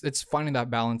 it's finding that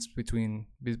balance between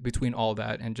all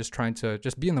that, and just trying to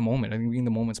just be in the moment. I think being in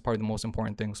the moment is probably the most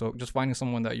important thing. So just finding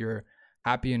someone that you're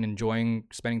happy and enjoying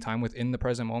spending time with in the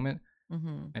present moment,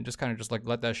 and just kind of just like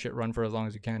let that shit run for as long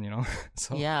as you can, you know.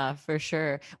 So yeah, for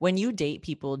sure. When you date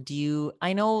people,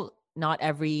 I know not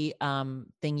every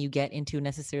thing you get into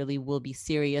necessarily will be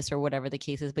serious or whatever the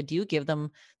case is, but do you give them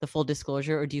the full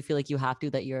disclosure, or do you feel like you have to,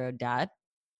 that you're a dad?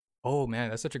 oh man,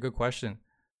 that's such a good question.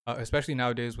 Especially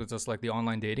nowadays with just like the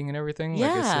online dating and everything.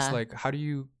 Like it's just Yeah. like, how do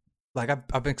you, like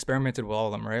I've experimented with all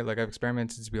of them, right? Like I've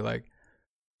experimented to be like,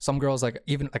 some girls like,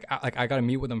 even like I gotta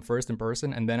meet with them first in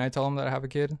person, and then I tell them that I have a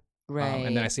kid. And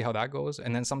then I Right. see how that goes.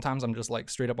 And then sometimes I'm just like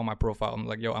straight up on my profile, I'm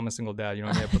like, yo, I'm a single dad. You know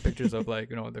what I mean? I put pictures of like,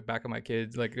 you know, the back of my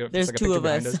kids, like if it's There's like a two picture of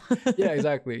behind us. us. Yeah,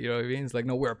 exactly. You know what I mean? It's like,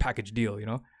 no, we're a package deal, you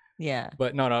know? Yeah.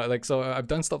 But no, like, so I've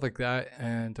done stuff like that.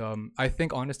 And I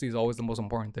think honesty is always the most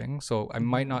important thing. So I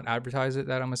might not advertise it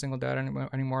that I'm a single dad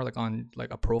anymore, like on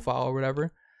like a profile or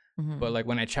whatever. But like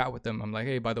when I chat with them, I'm like,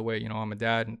 hey, by the way, you know, I'm a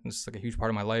dad, and it's like a huge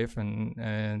part of my life, and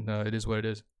it is what it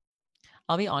is.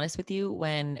 I'll be honest with you,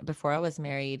 before I was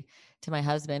married to my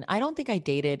husband, I don't think I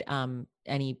dated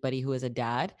anybody who was a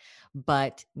dad,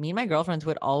 but me and my girlfriends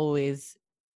would always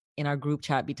in our group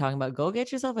chat be talking about, go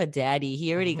get yourself a daddy.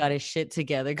 He already got his shit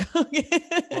together. Go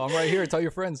Well, I'm right here. Tell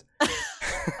your friends.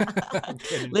 I'm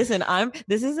kidding. Listen,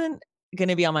 this isn't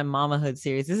gonna be on my mamahood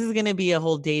series. This is gonna be a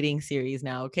whole dating series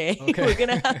now, okay? Okay. We're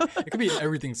gonna have It could be an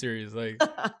everything series, like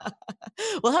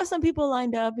we'll have some people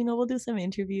lined up, we'll do some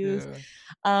interviews.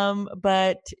 yeah.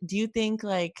 But do you think,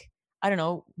 like, I don't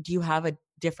know, do you have a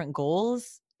different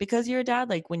goals because you're a dad?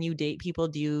 Like when you date people,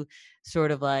 do you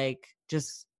sort of like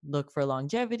just look for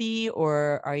longevity,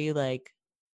 or are you like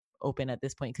open at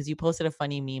this point? Because you posted a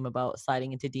funny meme about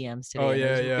sliding into DMs today, Oh and it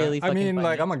yeah, was yeah. really I fucking mean,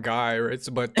 like funny. I'm a guy, right?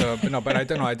 But no, but I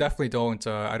don't know. I definitely don't.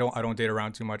 I don't date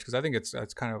around too much, because I think it's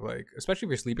kind of like, especially if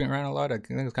you're sleeping around a lot, I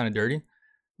think it's kind of dirty.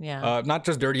 Yeah. Not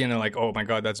just dirty and like, oh my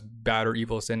god, that's bad or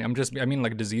evil sin. I mean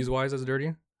like disease wise, that's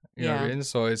dirty. You know what I Yeah. mean?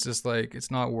 So it's just like,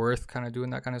 it's not worth kind of doing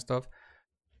that kind of stuff.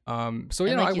 So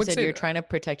you And know, I like you would said, say you're trying to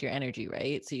protect your energy,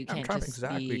 right? So you I'm can't trying to, just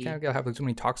exactly. You be. can't have like too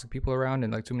many toxic people around,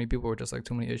 and like too many people with just like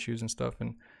too many issues and stuff.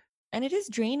 And And it is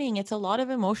draining. It's a lot of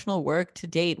emotional work to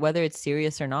date, whether it's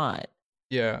serious or not.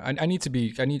 yeah, I need to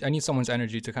be. I need someone's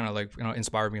energy to kind of like, you know,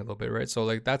 inspire me a little bit, right? So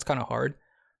like that's kind of hard.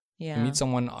 You Yeah. need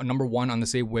someone, number one, on the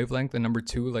same wavelength, and number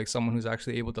two, like someone who's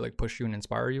actually able to like push you and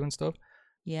inspire you and stuff.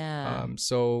 Yeah.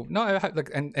 So no, I had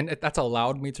like, and that's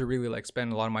allowed me to really like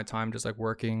spend a lot of my time just like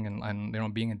working and you know,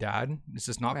 being a dad. It's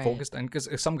just not Right. focused. And because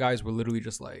some guys were literally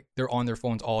just like, they're on their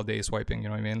phones all day swiping, you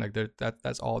know what I mean? Like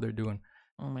that's all they're doing.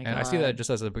 Oh my And I see that God. just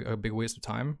as a big waste of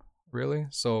time, really.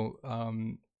 So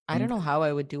I don't know how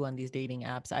I would do on these dating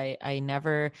apps.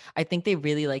 I think they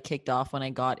really like kicked off when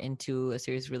I got into a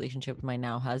serious relationship with my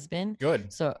now husband.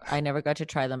 good. So I never got to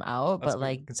try them out, That's but good.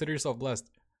 like Consider yourself blessed,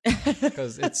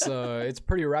 because it's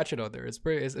pretty ratchet out there.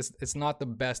 It's not the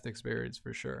best experience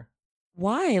for sure.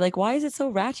 why? Like why is it so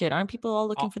ratchet? Aren't people all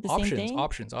looking for the same thing?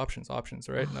 Options,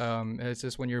 right? It's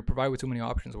just when you're provided with too many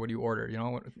options, what do you order? You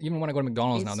know, even when I go to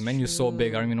McDonald's now, It's the menu's so big,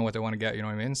 I don't true. even know what they want to get. You know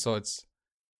what I mean? So it's,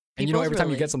 and you know, People's every time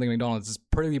you really get something at McDonald's, it's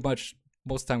pretty much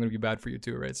most of the time going to be bad for you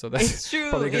too, right? So that's It's true.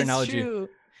 probably a good It's analogy. true.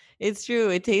 It's true.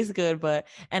 It tastes good,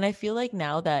 and I feel like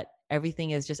now that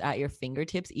everything is just at your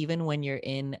fingertips, even when you're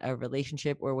in a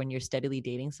relationship or when you're steadily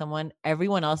dating someone,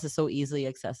 everyone else is so easily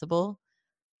accessible.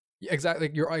 Yeah, exactly.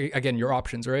 Like again, your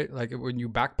options, right? Like when you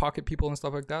back pocket people and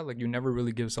stuff like that, like you never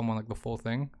really give someone like the full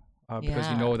thing, because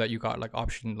you Yeah. know that you got like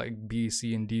option like B,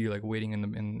 C, and D like waiting in the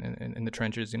in the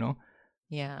trenches, you know.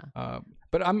 Yeah.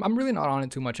 But I'm really not on it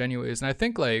too much, anyways. And I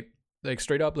think like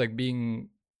straight up like being,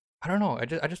 I don't know.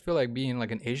 I just feel like being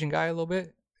like an Asian guy a little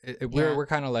bit. Yeah. We're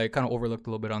kind of overlooked a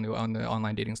little bit on the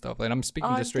online dating stuff. Like I'm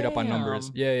speaking Oh, just straight up on numbers.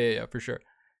 damn. Yeah, for sure.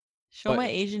 Show But my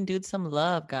Asian dude some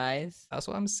love, guys. that's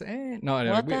what I'm saying. No,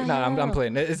 What the no, I'm hell?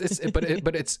 playing.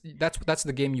 But it's that's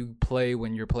the game you play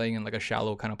when you're playing in like a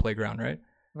shallow kind of playground, right?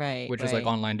 Right, Which is like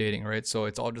right. online dating, right? So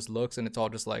it's all just looks, and it's all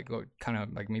just like kind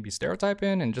of like maybe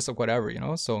stereotyping and just like whatever, you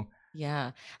know. So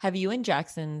Yeah. Have you and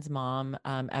Jackson's mom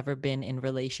ever been in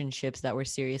relationships that were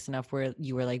serious enough where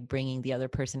you were like bringing the other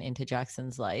person into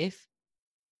Jackson's life?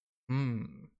 hmm,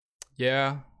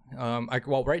 yeah.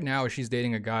 Well, right now she's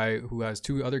dating a guy who has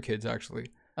two other kids actually,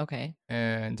 Okay.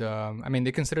 and I mean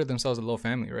they consider themselves a little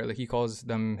family, right? Like he calls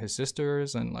them his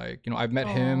sisters, and like, you know, I've met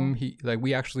him. Aw. He like,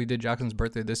 we actually did Jackson's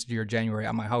birthday this year January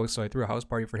at my house, so I threw a house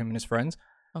party for him and his friends.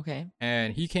 Okay.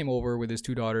 And he came over with his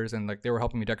two daughters, and like they were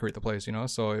helping me decorate the place, you know.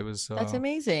 So it was That's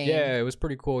amazing. yeah, it was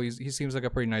pretty cool. He seems like a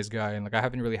pretty nice guy, and like I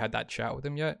haven't really had that chat with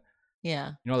him yet. Yeah.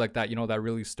 You know, like that, you know, that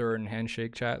really stern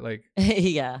handshake chat. Like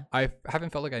yeah. I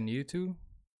haven't felt like I needed to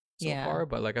so far,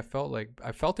 but like I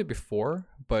felt it before,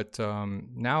 but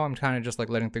now I'm kind of just like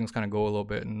letting things kind of go a little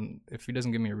bit, and if he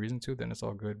doesn't give me a reason to, then it's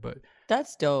all good. But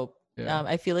that's dope. Yeah.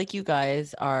 I feel like you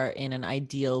guys are in an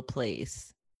ideal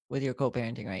place with your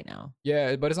co-parenting right now.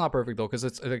 Yeah, but it's not perfect though, because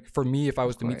it's like for me, if I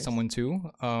was to meet someone too,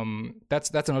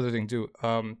 that's another thing too.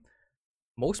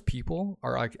 Most people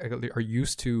are like are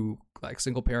used to like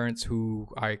single parents who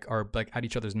like are like at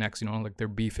each other's necks, you know, like they're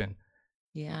beefing.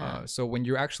 Yeah. So when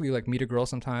you actually like meet a girl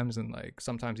sometimes, and like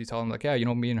sometimes you tell them like, yeah, you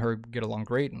know, me and her get along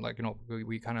great, and like, you know,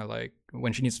 we kind of like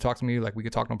when she needs to talk to me, like we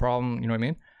could talk no problem, you know what I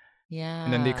mean? Yeah.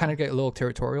 And then they kind of get a little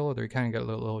territorial, or they kind of get a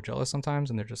little jealous sometimes,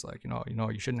 and they're just like, you know,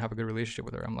 you shouldn't have a good relationship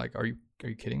with her. I'm like, are you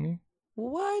kidding me?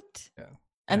 What? Yeah.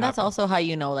 And that's also how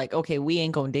you know, like, okay, we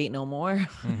ain't gonna date no more.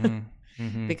 Mm-hmm.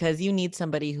 Mm-hmm. Because you need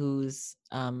somebody who's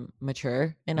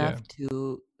mature enough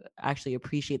to actually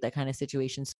appreciate that kind of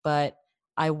situations. But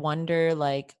I wonder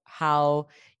like how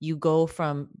you go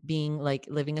from being like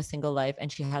living a single life,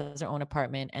 and she has her own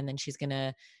apartment, and then she's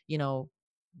gonna, you know,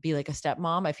 be like a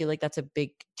stepmom. I feel like that's a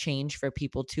big change for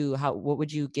people too. What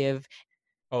would you give?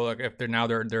 Oh, like if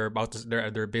they're about to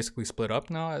they're basically split up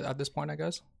now at this point, I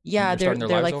guess. Yeah, they're starting their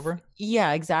lives like over.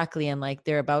 Yeah, exactly. And like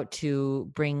they're about to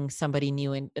bring somebody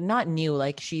new in, not new,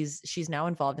 like she's now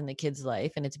involved in the kid's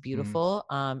life, and it's beautiful.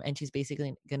 And she's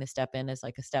basically gonna step in as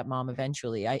like a stepmom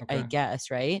eventually, I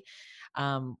guess, right?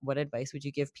 What advice would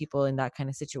you give people in that kind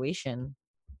of situation?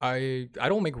 I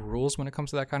don't make rules when it comes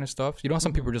to that kind of stuff. You know,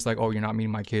 some people are just like, oh, you're not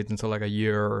meeting my kids until like a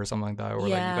year or something like that, or like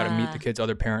you got to meet the kid's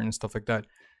other parent and stuff like that.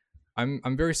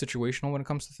 I'm very situational when it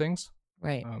comes to things.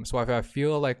 Right. So if I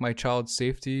feel like my child's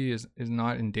safety is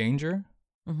not in danger,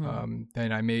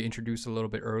 then I may introduce a little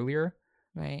bit earlier.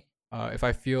 Right. If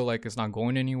I feel like it's not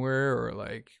going anywhere or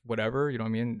like whatever, you know what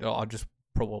I mean, I'll just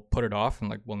put it off and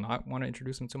like will not want to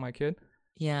introduce them to my kid.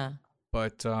 Yeah.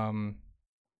 But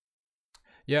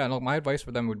yeah, and my advice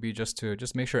for them would be just to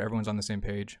make sure everyone's on the same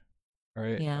page.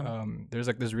 Right. Yeah. There's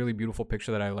like this really beautiful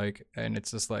picture that I like, and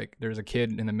it's just like there's a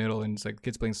kid in the middle, and it's like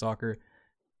kids playing soccer,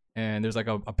 and there's like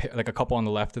a couple on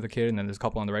the left of the kid, and then there's a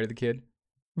couple on the right of the kid,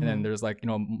 and then there's like, you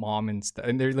know, mom and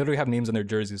they literally have names on their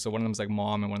jerseys. So one of them's like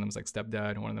mom, and one of them's like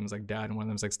stepdad, and one of them's like dad, and one of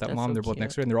them's like stepmom. So they're both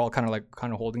next to her, and they're all kind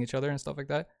of holding each other and stuff like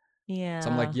that. Yeah. So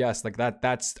I'm like, yes, like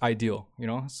that's ideal, you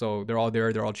know. So they're all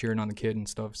there, they're all cheering on the kid and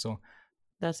stuff. So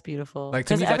that's beautiful. Like,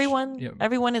 because everyone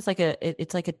is like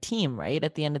it's like a team, right?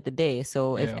 At the end of the day.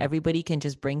 So if everybody can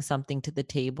just bring something to the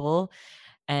table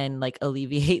and like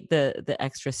alleviate the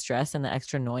extra stress and the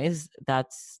extra noise,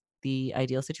 that's the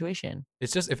ideal situation.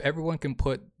 It's just if everyone can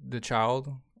put the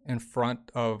child in front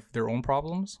of their own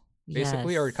problems,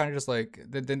 basically, or kind of just like,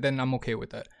 then I'm okay with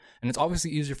that. And it's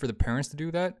obviously easier for the parents to do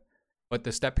that. But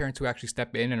the step parents who actually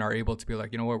step in and are able to be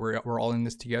like, you know what, we're all in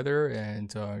this together, and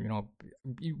you know,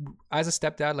 as a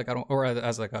stepdad, like I don't, or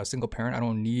as like a single parent, I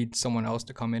don't need someone else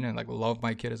to come in and like love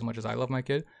my kid as much as I love my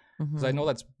kid, because I know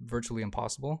that's virtually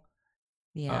impossible.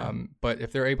 Yeah. But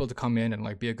if they're able to come in and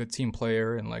like be a good team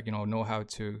player and like, you know how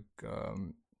to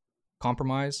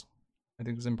compromise, I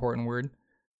think is an important word.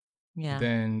 Yeah.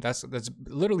 Then that's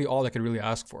literally all I could really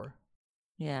ask for.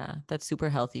 Yeah, that's super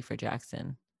healthy for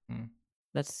Jackson.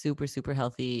 That's super, super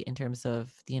healthy in terms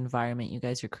of the environment you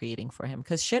guys are creating for him.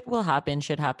 Because shit will happen.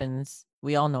 Shit happens.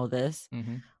 We all know this.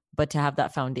 But to have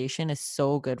that foundation is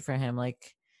so good for him.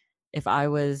 Like, if I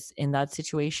was in that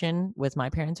situation with my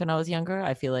parents when I was younger,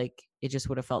 I feel like it just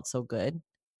would have felt so good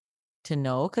to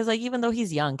know. Because, like, even though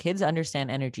he's young, kids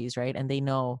understand energies, right? And they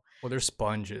know. Well, they're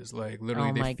sponges. Like,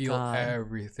 literally, they feel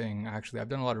everything. Actually, I've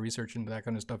done a lot of research into that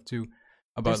kind of stuff, too.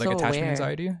 About like attachment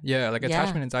anxiety. Yeah, like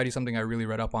attachment anxiety is something I really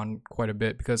read up on quite a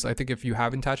bit, because I think if you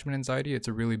have attachment anxiety, it's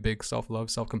a really big self-love,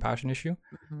 self-compassion issue.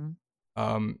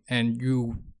 And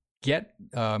you get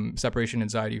separation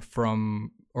anxiety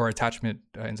or attachment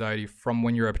anxiety from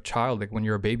when you're a child, like when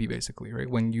you're a baby, basically, right?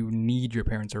 When you need your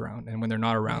parents around, and when they're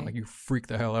not around, like you freak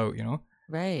the hell out, you know?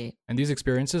 Right. And these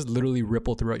experiences literally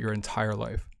ripple throughout your entire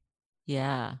life.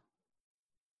 Yeah.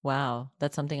 Wow,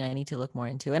 that's something I need to look more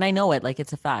into. And I know it, like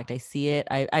it's a fact. I see it.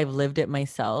 I've lived it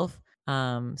myself.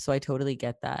 So I totally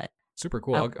get that. Super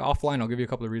cool. Offline, I'll give you a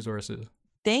couple of resources.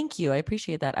 Thank you. I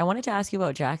appreciate that. I wanted to ask you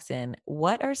about Jackson.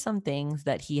 What are some things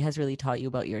that he has really taught you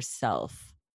about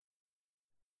yourself?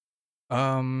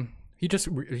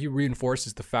 he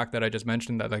reinforces the fact that I just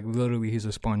mentioned, that like literally he's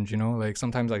a sponge, you know. Like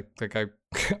sometimes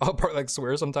I'll part like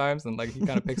swear sometimes, and like he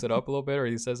kind of picks it up a little bit, or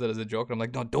he says it as a joke, and I'm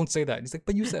like, no, don't say that. And he's like,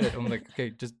 but you said it. I'm like, okay,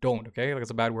 just don't. Okay, like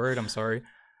it's a bad word. I'm sorry.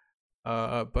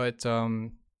 But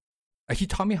he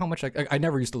taught me how much I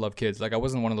never used to love kids. Like I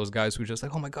wasn't one of those guys who just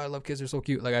like, oh my god, I love kids, they're so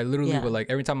cute. Like I literally would, like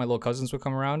every time my little cousins would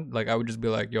come around, like I would just be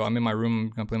like, yo, I'm in my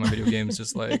room, I'm gonna play my video games.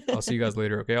 Just like, I'll see you guys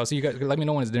later. Okay, I'll see you guys. Let me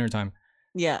know when it's dinner time.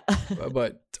 Yeah.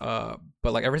 but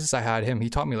like ever since I had him, he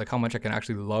taught me like how much I can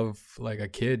actually love like a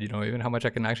kid, you know, even how much I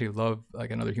can actually love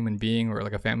like another human being or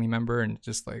like a family member. And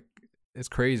just like, it's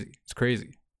crazy.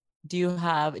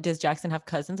 Does Jackson have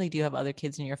cousins? Like, do you have other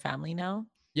kids in your family now?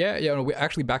 Yeah. No, we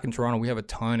actually, back in Toronto, we have a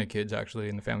ton of kids actually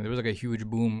in the family. There was like a huge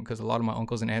boom because a lot of my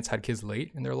uncles and aunts had kids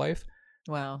late in their life.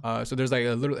 Wow. So there's like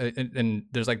a little, and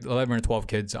there's like 11 or 12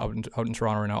 kids out in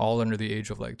Toronto right now, all under the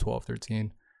age of like 12,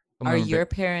 13. Are your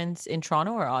parents in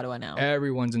Toronto or Ottawa now?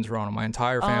 Everyone's in Toronto. My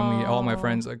entire family, all my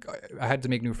friends. Like I had to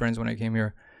make new friends when I came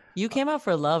here. You came out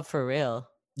for love, for real.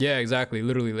 Yeah, exactly.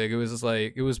 Literally, like it was just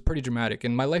like, it was pretty dramatic,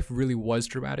 and my life really was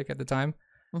dramatic at the time.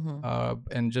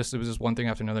 And just it was just one thing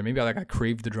after another. Maybe I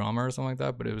craved the drama or something like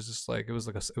that, but it was just like it was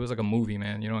like a movie,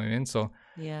 man. You know what I mean? So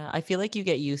yeah, I feel like you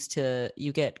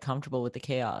get comfortable with the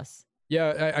chaos.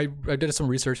 Yeah, I did some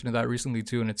research into that recently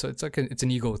too, and it's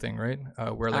an ego thing, right?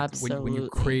 Where like when you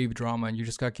crave drama and you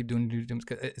just gotta keep doing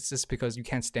it's just because you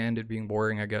can't stand it being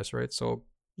boring, I guess, right? So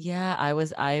yeah, I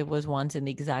was once in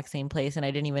the exact same place and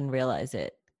I didn't even realize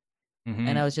it.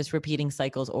 And I was just repeating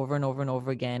cycles over and over and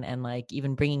over again, and like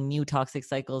even bringing new toxic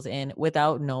cycles in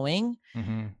without knowing.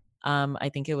 I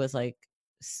think it was like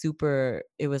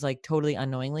totally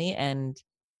unknowingly. And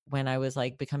when I was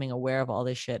like becoming aware of all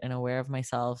this shit and aware of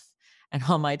myself and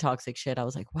all my toxic shit, I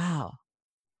was like, wow,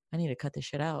 I need to cut this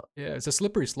shit out. Yeah, it's a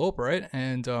slippery slope, right?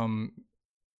 And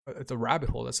it's a rabbit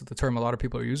hole. That's the term a lot of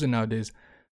people are using nowadays.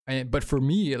 But for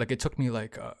me, like it took me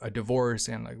like a divorce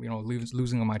and like, you know,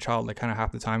 losing my child like kind of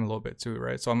half the time a little bit too,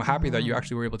 right? So I'm happy that you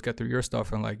actually were able to get through your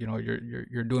stuff and like, you know,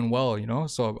 you're doing well, you know.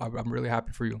 So I'm really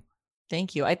happy for you.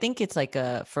 Thank you. I think it's like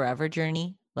a forever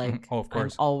journey. Like, of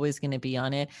course. I'm always going to be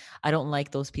on it. I don't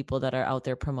like those people that are out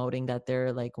there promoting that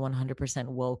they're like 100%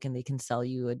 woke and they can sell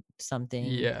you something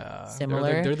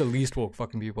similar. They're the least woke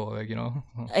fucking people, like, you know?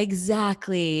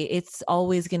 Exactly. It's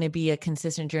always going to be a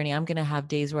consistent journey. I'm going to have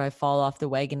days where I fall off the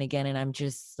wagon again and I'm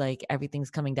just like, everything's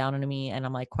coming down on me and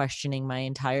I'm like questioning my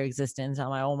entire existence. I'm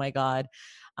like, oh my God.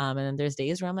 And then there's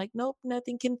days where I'm like, nope,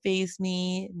 nothing can faze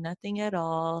me. Nothing at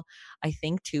all. I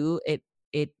think too,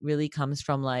 it really comes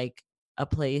from like a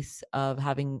place of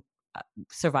having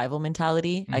survival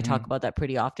mentality. I talk about that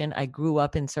pretty often. I grew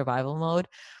up in survival mode,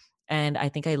 and I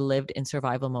think I lived in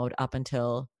survival mode up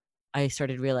until I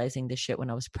started realizing this shit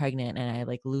when I was pregnant, and I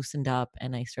like loosened up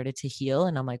and I started to heal,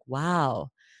 and I'm like, wow,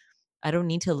 I don't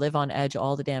need to live on edge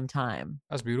all the damn time.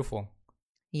 That's beautiful.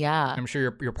 Yeah. I'm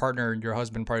sure your partner, your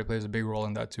husband probably plays a big role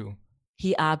in that too.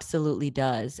 He absolutely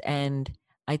does. And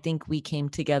I think we came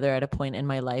together at a point in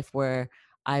my life where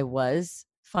I was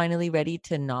finally ready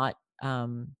to not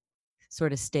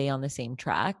sort of stay on the same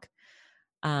track.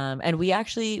 And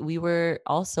we were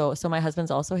also, so my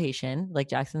husband's also Haitian, like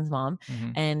Jackson's mom.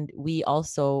 And we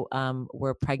also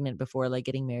were pregnant before like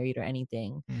getting married or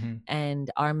anything.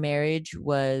 And our marriage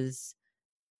was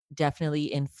definitely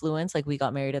influenced. Like we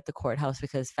got married at the courthouse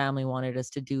because family wanted us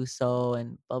to do so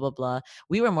and blah, blah, blah.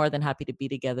 We were more than happy to be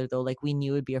together though. Like we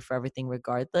knew it'd be a forever thing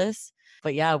regardless.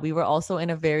 But yeah, we were also in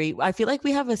I feel like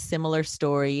we have a similar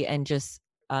story and just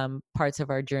parts of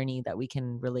our journey that we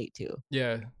can relate to.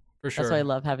 Yeah, for sure. That's why I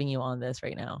love having you on this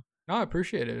right now. No, I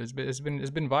appreciate it. It's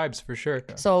been vibes for sure.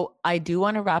 So I do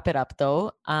want to wrap it up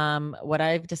though. What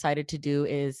I've decided to do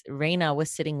is Reina was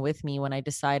sitting with me when I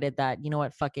decided that, you know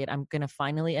what, fuck it. I'm going to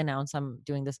finally announce I'm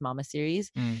doing this mama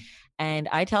series. And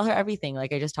I tell her everything.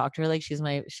 Like I just talked to her like she's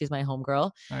my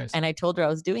homegirl. Nice. And I told her I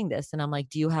was doing this and I'm like,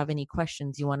 do you have any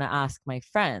questions you want to ask my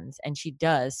friends? And she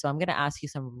does. So I'm going to ask you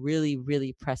some really,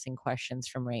 really pressing questions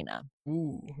from Reina.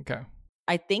 Ooh, okay.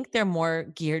 I think they're more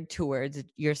geared towards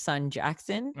your son,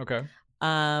 Jackson. Okay.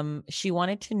 She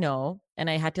wanted to know, and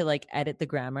I had to like edit the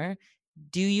grammar.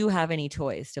 Do you have any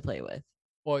toys to play with?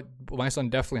 Well, my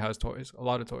son definitely has toys, a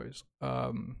lot of toys.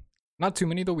 Not too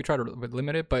many though. We try to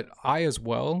limit it, but I as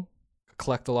well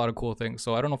collect a lot of cool things.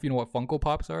 So I don't know if you know what Funko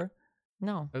Pops are.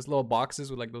 No. There's little boxes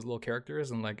with like those little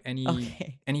characters, and like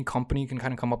any company can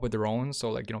kind of come up with their own. So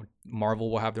like, you know, Marvel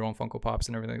will have their own Funko Pops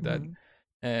and everything like that.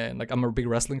 And like I'm a big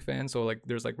wrestling fan, so like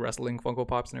there's like wrestling Funko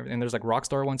Pops and everything. And there's like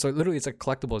Rockstar ones, so literally it's like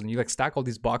collectibles, and you like stack all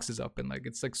these boxes up, and like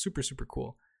it's like super super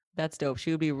cool. That's dope. She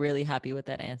would be really happy with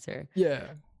that answer. Yeah.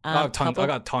 I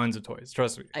got tons of toys.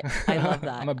 Trust me. I love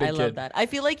that. I'm a big kid. I love that. I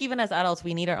feel like even as adults,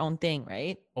 we need our own thing,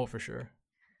 right? Oh, for sure.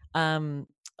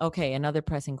 Okay, another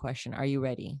pressing question. Are you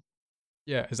ready?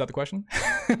 Yeah, is that the question?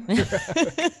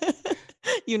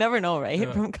 You never know, right?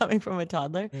 Yeah. From coming from a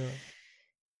toddler. Yeah.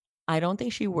 I don't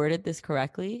think she worded this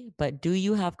correctly, but do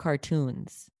you have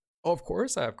cartoons? Oh, of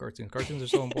course I have cartoons. Cartoons are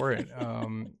so important.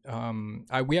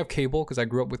 We have cable because I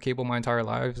grew up with cable my entire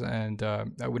lives, and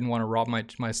I wouldn't want to rob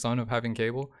my son of having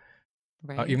cable,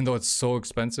 Right. even though it's so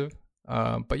expensive.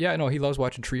 But yeah, no, he loves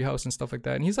watching Treehouse and stuff like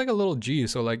that, and he's like a little G.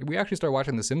 So like, we actually started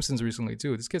watching The Simpsons recently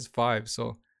too. This kid's 5,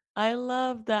 so I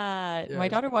love that. Yeah. My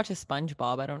daughter watches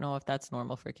SpongeBob. I don't know if that's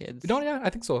normal for kids. no, yeah, I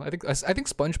think so. I think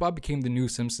SpongeBob became the new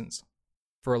Simpsons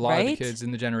for a lot of the Right? kids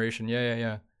in the generation.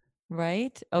 Yeah.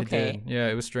 Right? It Okay. did. Yeah,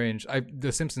 it was strange.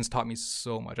 The Simpsons taught me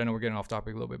so much. I know we're getting off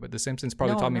topic a little bit, but The Simpsons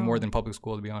probably taught me more than public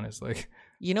school, to be honest. Like,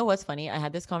 you know what's funny? I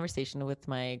had this conversation with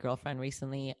my girlfriend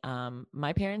recently.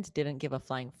 My parents didn't give a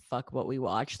flying fuck what we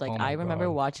watched. Like, I remember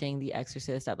watching The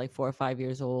Exorcist at like 4 or 5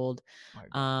 years old.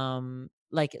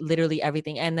 Like literally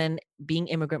everything. And then being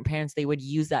immigrant parents, they would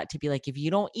use that to be like, if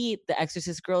you don't eat, the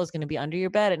Exorcist girl is going to be under your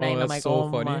bed at night. And I'm like, so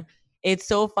funny. It's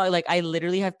so fun. Like, I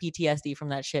literally have PTSD from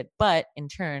that shit. But in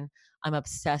turn, I'm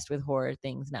obsessed with horror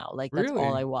things now. Like, that's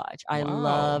all I watch. I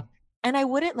love, and I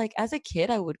wouldn't, like, as a kid,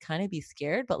 I would kind of be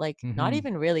scared, but like, not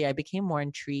even really. I became more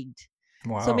intrigued.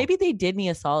 Wow. So maybe they did me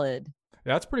a solid.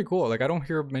 Yeah, that's pretty cool. Like, I don't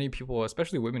hear many people,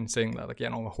 especially women, saying that. Like, yeah,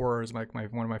 no, horror is like one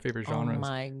of my favorite genres. Oh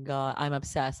my God. I'm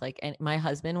obsessed. Like, and my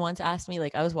husband once asked me,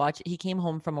 like, he came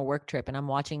home from a work trip and I'm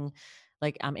watching,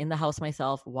 like, I'm in the house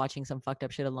myself watching some fucked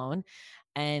up shit alone.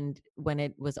 And when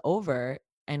it was over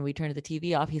and we turned the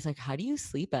TV off, he's like, how do you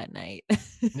sleep at night?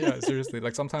 Yeah, seriously.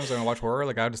 Like, sometimes when I watch horror,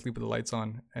 like, I have to sleep with the lights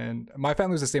on. And my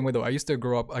family was the same way, though. I used to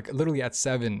grow up, like, literally at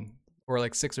 7 or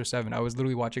like 6 or 7. I was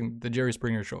literally watching the Jerry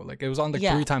Springer Show. Like, it was on like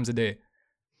 3 times a day.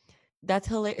 That's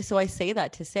hilarious. So I say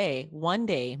that to say, one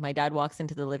day my dad walks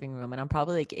into the living room and I'm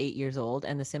probably like 8 years old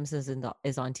and The Simpsons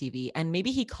is on TV. And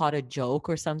maybe he caught a joke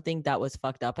or something that was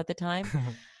fucked up at the time.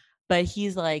 But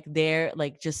he's like there,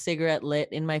 like just cigarette lit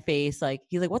in my face. Like,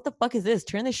 he's like, what the fuck is this?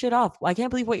 Turn this shit off. I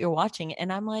can't believe what you're watching.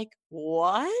 And I'm like,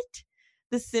 what?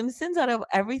 The Simpsons out of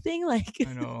everything? Like,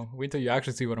 I know. Wait till you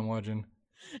actually see what I'm watching.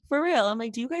 For real. I'm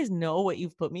like, do you guys know what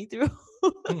you've put me through?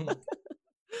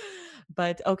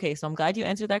 But okay, so I'm glad you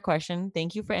answered that question.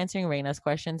 Thank you for answering Reina's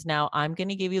questions. Now I'm going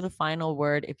to give you the final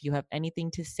word. If you have anything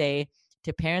to say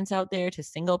to parents out there, to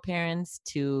single parents,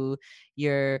 to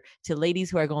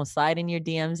ladies who are going to slide in your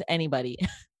DMs, anybody.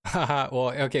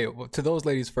 Well, okay. Well, to those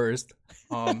ladies first,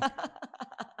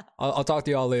 I'll talk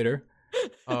to y'all later.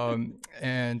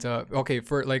 Okay,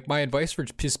 for like my advice for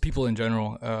people in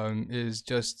general, is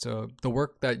just the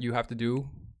work that you have to do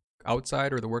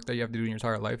outside or the work that you have to do in your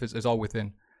entire life is all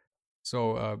within.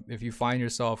 So if you find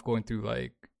yourself going through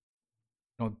like,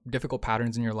 difficult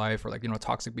patterns in your life or like,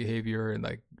 toxic behavior, and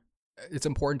like, it's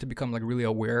important to become like really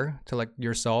aware to like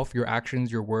yourself, your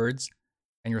actions, your words,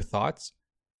 and your thoughts.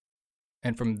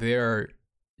 And from there,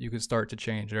 you can start to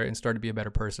change, right? And start to be a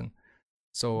better person.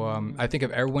 So I think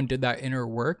if everyone did that inner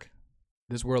work,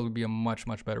 this world would be a much,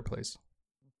 much better place.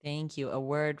 Thank you. A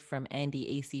word from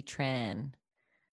Andy AC Tran.